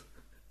who it is.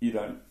 You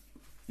don't.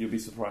 You'll be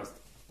surprised.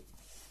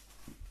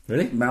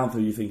 Really? Mouth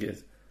who you think it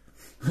is.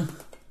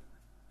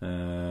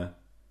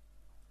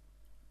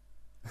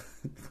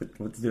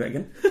 Want to do that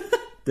again?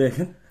 Do it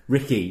again?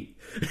 Ricky.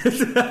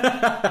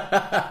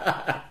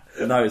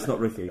 No, it's not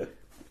Ricky.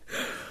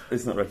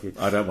 It's not Ricky.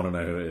 I don't want to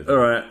know who it is.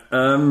 Alright.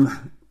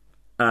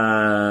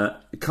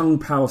 Kung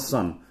Pao's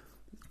son.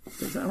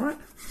 Is that alright?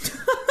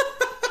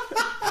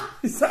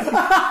 Is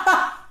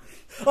that...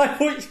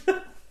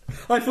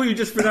 I thought you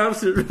just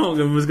pronounced it wrong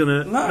and was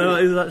gonna. No,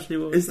 it is actually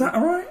what. Is that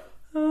alright?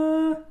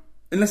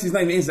 Unless his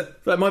name is.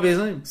 That might be his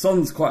name.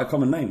 Son's quite a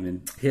common name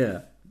then.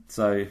 Yeah.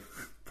 So,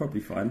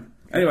 probably fine.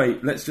 Anyway,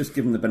 let's just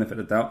give him the benefit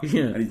of the doubt.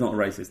 Yeah. And he's not a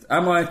racist.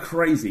 Am I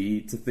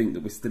crazy to think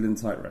that we're still in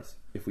tight race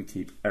if we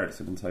keep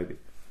Ericsson and Toby?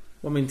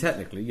 Well, I mean,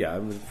 technically, yeah,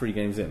 we're 3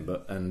 games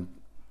in,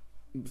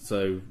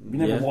 so we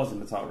never was in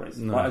the title race,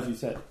 no. Like as you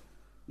said.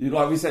 We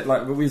was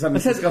having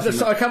this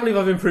discussion. I can't believe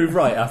I've improved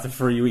right after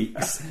 3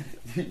 weeks.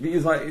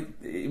 Because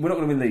we're not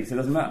going to win the league, so it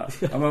doesn't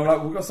matter. I mean,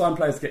 we've got to sign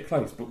players to get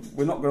close, but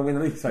we're not going to win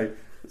the league. So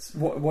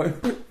what?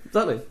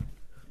 Exactly.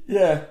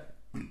 Yeah,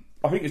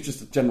 I think it's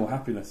just a general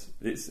happiness.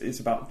 It's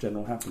about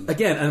general happiness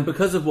again, and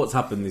because of what's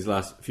happened these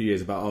last few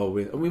years about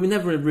we were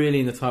never really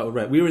in the title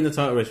race. We were in the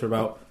title race for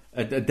about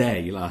a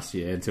day last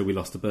year until we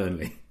lost to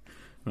Burnley,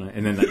 right?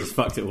 And then that just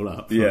fucked it all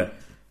up. Yeah.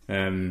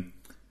 And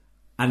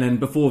then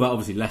before that,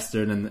 obviously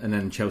Leicester, and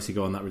then Chelsea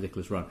go on that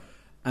ridiculous run.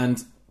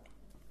 And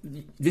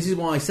this is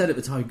why I said at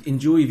the time,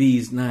 enjoy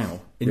these now.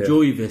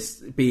 Enjoy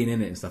this being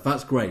in it and stuff.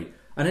 That's great.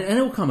 And it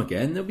will come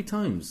again. There'll be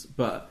times,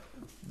 but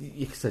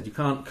you said you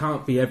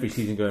can't be every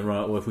season going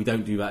right. Well, if we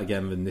don't do that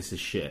again, then this is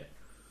shit.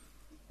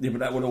 Yeah, but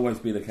that would always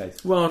be the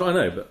case. Well, I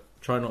know, but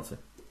try not to.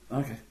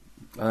 Okay.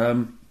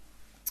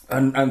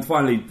 And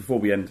finally, before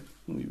we end,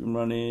 we've been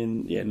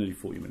running nearly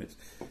 40 minutes.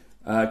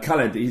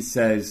 Khaled, he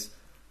says,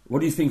 what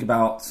do you think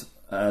about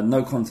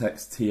no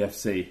context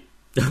TFC?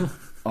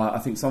 I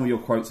think some of your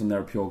quotes on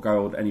there are pure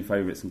gold. Any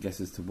favourites and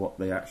guesses to what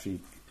they actually...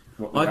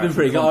 I've been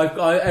pretty good.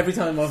 Every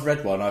time I've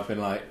read one, I've been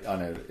like, I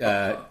know,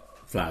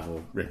 Flav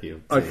or Ricky.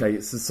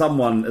 Okay, so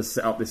someone has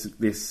set up this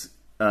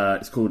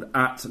it's called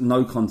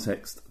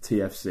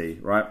 @NoContextTFC,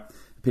 right?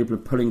 People are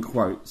pulling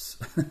quotes.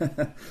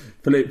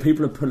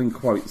 People are pulling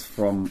quotes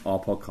from our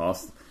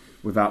podcast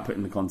without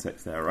putting the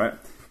context there, right?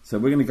 So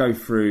we're going to go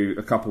through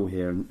a couple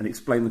here and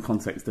explain the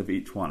context of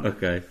each one.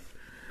 Okay.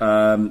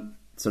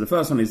 So the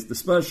first one is, the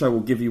Spurs show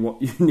will give you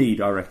what you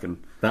need, I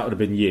reckon. That would have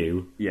been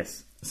you.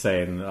 Yes.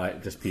 Saying,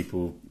 like, just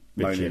people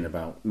bitching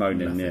about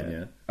moaning,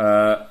 nothing,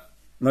 yeah.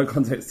 No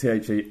context,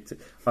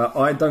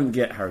 I don't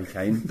get Harry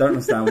Kane. Don't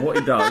understand what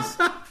he does.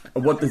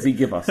 What does he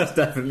give us? That's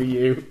definitely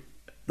you.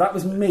 That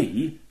was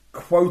me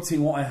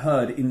quoting what I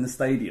heard in the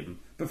stadium.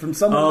 But from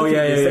someone looking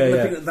at this, they're going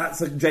to think that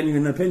that's a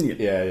genuine opinion.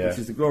 Yeah. Which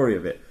is the glory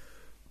of it.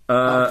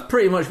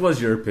 Pretty much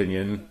was your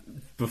opinion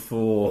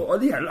before.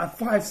 Well, yeah, like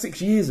 5-6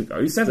 years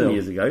ago, 7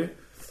 years ago.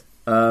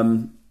 I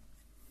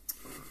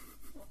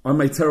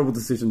made terrible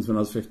decisions when I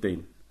was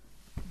 15.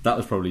 That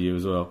was probably you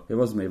as well. It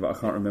was me, but I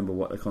can't remember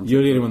what the context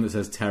You're the only one that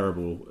says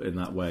terrible in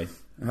that way.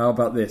 How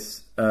about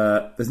this?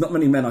 There's not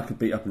many men I could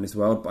beat up in this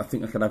world, but I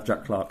think I could have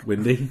Jack Clark.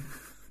 Windy?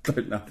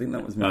 Don't know, I think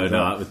that was me. Oh,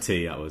 no, that was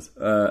T, that was.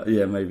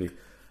 Yeah, maybe.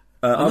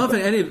 I've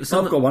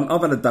got one.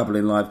 I've had a double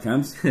in live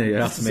cams. Yeah,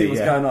 just to see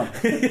what's going on.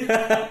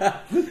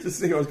 Just to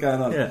see what's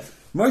going on. Yeah.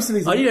 Most of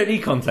these... you don't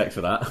need context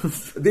for that.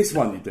 This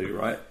one you do,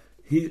 right?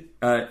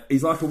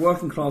 He's like a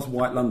working class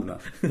white Londoner.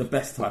 The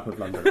best type of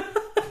Londoner.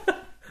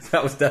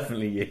 That was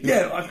definitely you.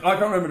 Yeah, I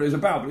can't remember what it was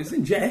about, but it's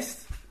in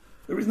jest.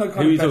 There is no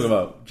kind Who are you talking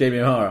about? Jamie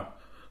O'Hara?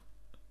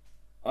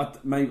 I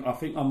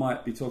think I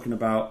might be talking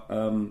about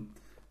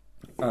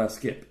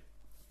Skip.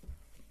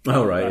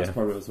 Oh, right, That's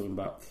probably what I was talking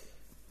about.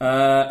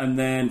 And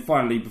then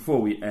finally,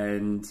 before we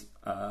end,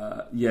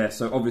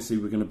 so obviously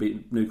we're going to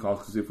beat Newcastle,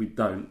 because if we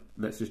don't,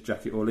 let's just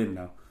jack it all in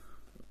now.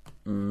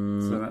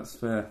 So that's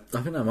fair.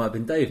 I think that might have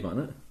been Dave,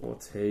 mightn't it? Or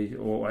T,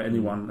 or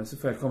anyone. That's a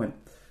fair comment.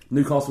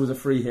 Newcastle was a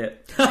free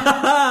hit.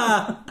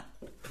 That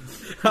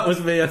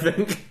was me, I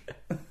think.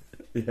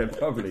 Yeah,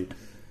 probably.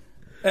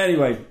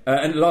 Anyway,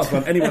 and the last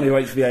one, anyone who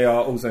hates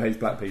VAR also hates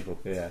black people.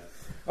 Yeah.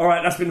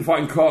 Alright, that's been The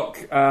Fighting Cock.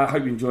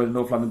 Hope you enjoyed the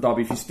North London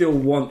Derby. If you still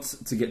want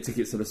to get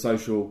tickets to the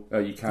social,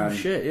 you can. Oh,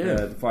 shit, yeah.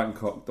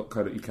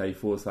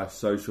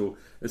 thefightingcock.co.uk/social.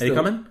 Are you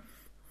coming?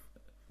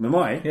 Am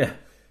I? Yeah.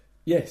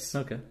 Yes.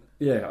 Okay.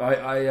 Yeah,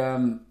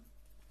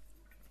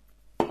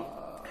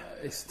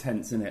 it's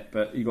tense, isn't it?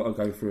 But you got to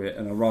go through it,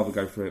 and I'd rather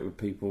go through it with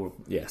people.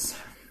 Yes,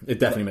 it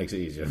definitely makes it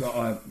easier.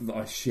 That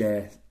I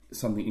share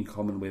something in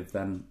common with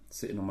than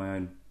sitting on my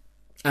own.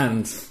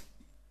 And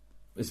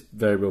it's a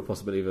very real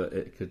possibility that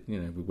it could, we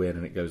win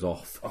and it goes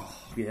off. Oh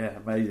yeah,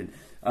 amazing.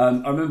 I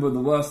remember the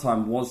worst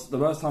time I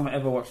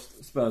ever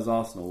watched Spurs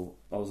Arsenal.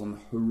 I was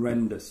on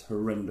horrendous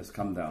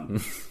come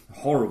down,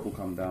 horrible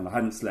come down. I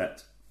hadn't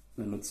slept,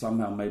 and I'd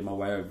somehow made my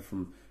way over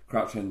from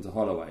Crouch End to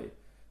Holloway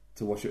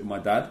to watch it with my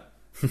dad.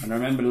 And I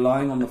remember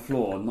lying on the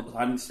floor.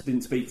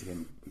 Didn't speak to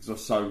him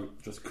because I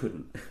just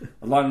couldn't. I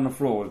was lying on the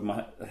floor with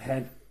my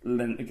head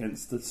leant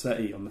against the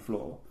settee on the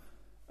floor,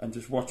 and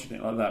just watching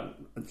it like that.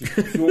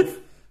 Just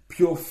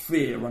pure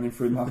fear running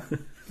through my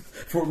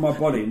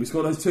body. And we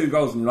scored those 2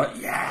 goals, and you're like,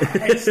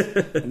 yes!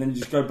 And then you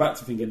just go back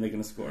to thinking they're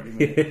going to score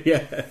anyway.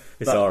 Yeah,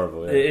 it's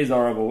horrible. Yeah. It is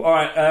horrible. All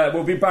right,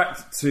 we'll be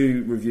back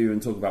to review and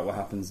talk about what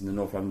happens in the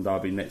North London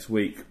Derby next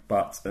week.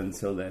 But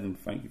until then,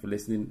 thank you for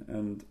listening,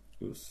 and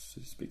we'll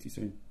speak to you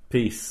soon.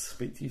 Peace.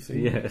 Speak to you soon.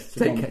 Yes.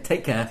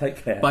 Take care.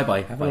 Take care.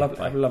 Bye-bye. Have a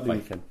lovely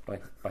weekend. Bye.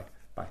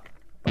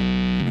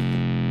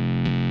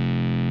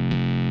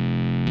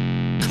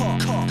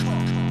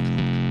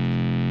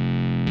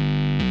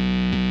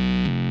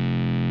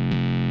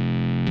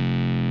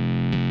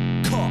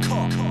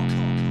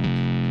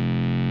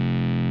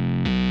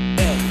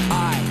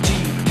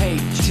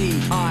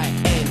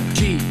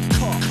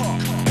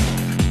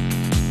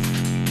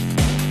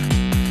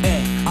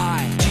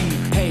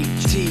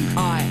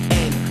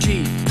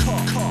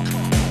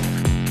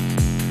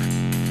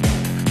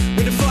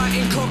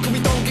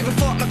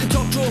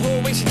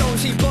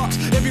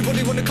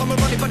 Everybody wanna come and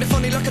run it, but they're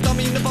funny like a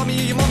dummy in the bummy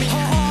of your mummy.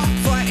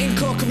 Fighting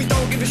cock and we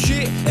don't give a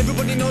shit.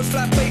 Everybody knows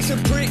flat bait's a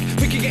prick.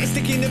 We can get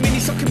sticky in the mini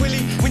sucking willy.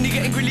 When you're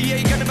getting grilly, yeah,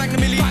 you're gonna bang the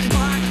millie. Bang,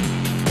 bang.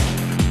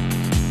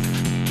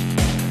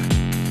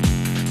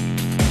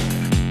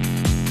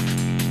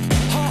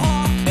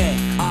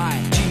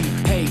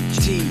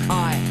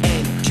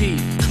 F-I-G-H-T-I-N-G.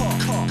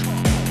 Cock.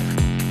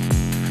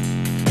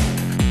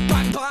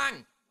 Bang,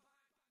 bang.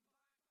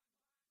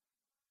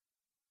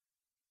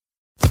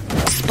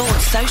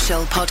 Sports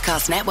Social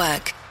Podcast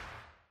Network.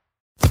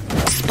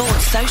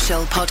 Sports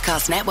Social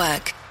Podcast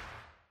Network.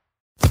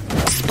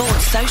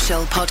 Sports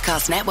Social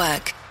Podcast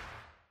Network.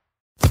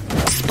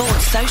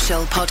 Sports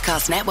Social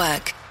Podcast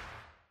Network.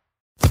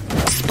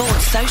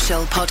 Sports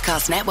Social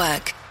Podcast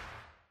Network.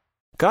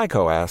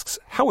 Geico asks,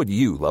 how would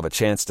you love a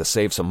chance to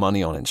save some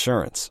money on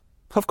insurance?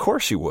 Of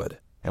course you would.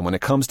 And when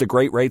it comes to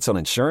great rates on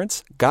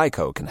insurance,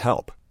 Geico can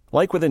help.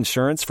 Like with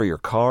insurance for your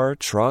car,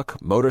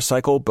 truck,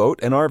 motorcycle, boat,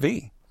 and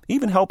RV.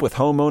 Even help with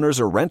homeowners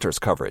or renters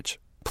coverage.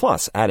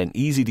 Plus, add an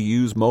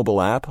easy-to-use mobile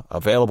app,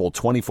 available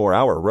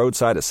 24-hour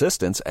roadside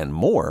assistance, and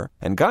more,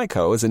 and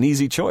Geico is an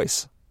easy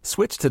choice.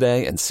 Switch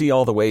today and see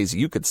all the ways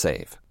you could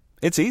save.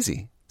 It's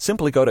easy.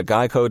 Simply go to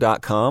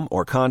geico.com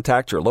or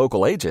contact your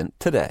local agent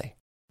today.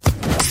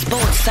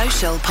 Sports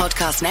Social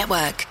Podcast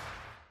Network.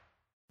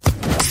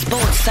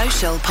 Sports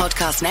Social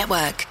Podcast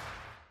Network.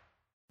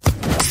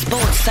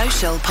 Sports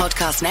Social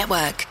Podcast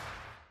Network.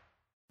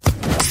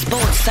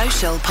 Sports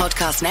Social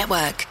Podcast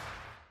Network.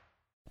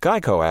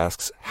 Geico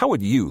asks, how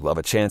would you love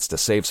a chance to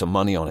save some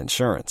money on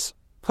insurance?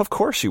 Of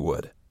course you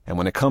would. And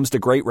when it comes to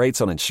great rates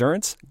on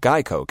insurance,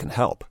 Geico can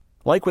help.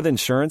 Like with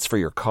insurance for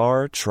your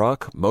car,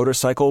 truck,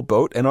 motorcycle,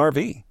 boat, and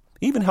RV.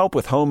 Even help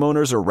with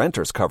homeowners or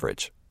renters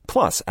coverage.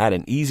 Plus, add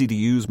an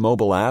easy-to-use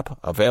mobile app,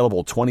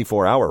 available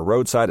 24-hour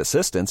roadside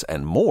assistance,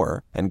 and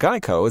more, and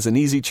Geico is an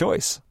easy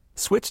choice.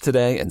 Switch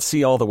today and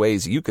see all the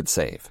ways you could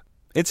save.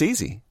 It's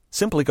easy.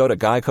 Simply go to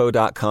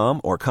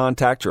geico.com or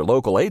contact your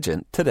local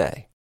agent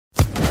today.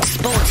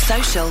 Sports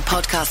Social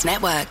Podcast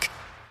Network.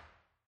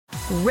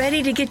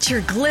 Ready to get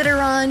your glitter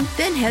on?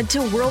 Then head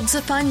to Worlds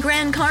of Fun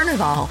Grand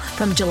Carnival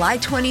from July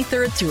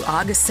 23rd through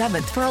August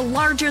 7th for a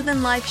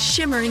larger-than-life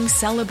shimmering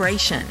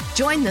celebration.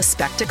 Join the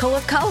spectacle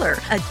of color,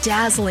 a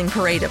dazzling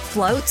parade of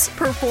floats,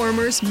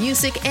 performers,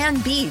 music,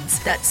 and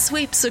beads that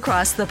sweeps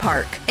across the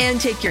park.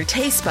 And take your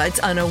taste buds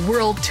on a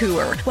world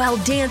tour while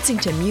dancing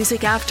to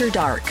music after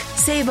dark.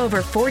 Save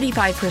over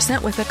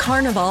 45% with a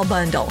Carnival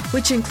bundle,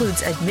 which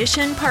includes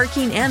admission,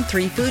 parking, and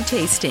 3 food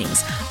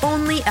tastings.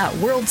 Only at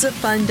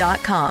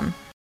worldsoffun.com.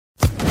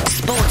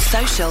 Sports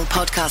Social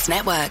Podcast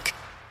Network.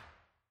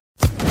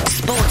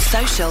 Sports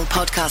Social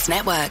Podcast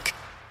Network.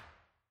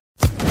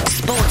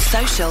 Sports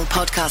Social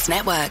Podcast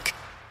Network.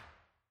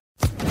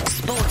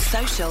 Sports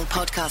Social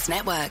Podcast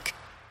Network.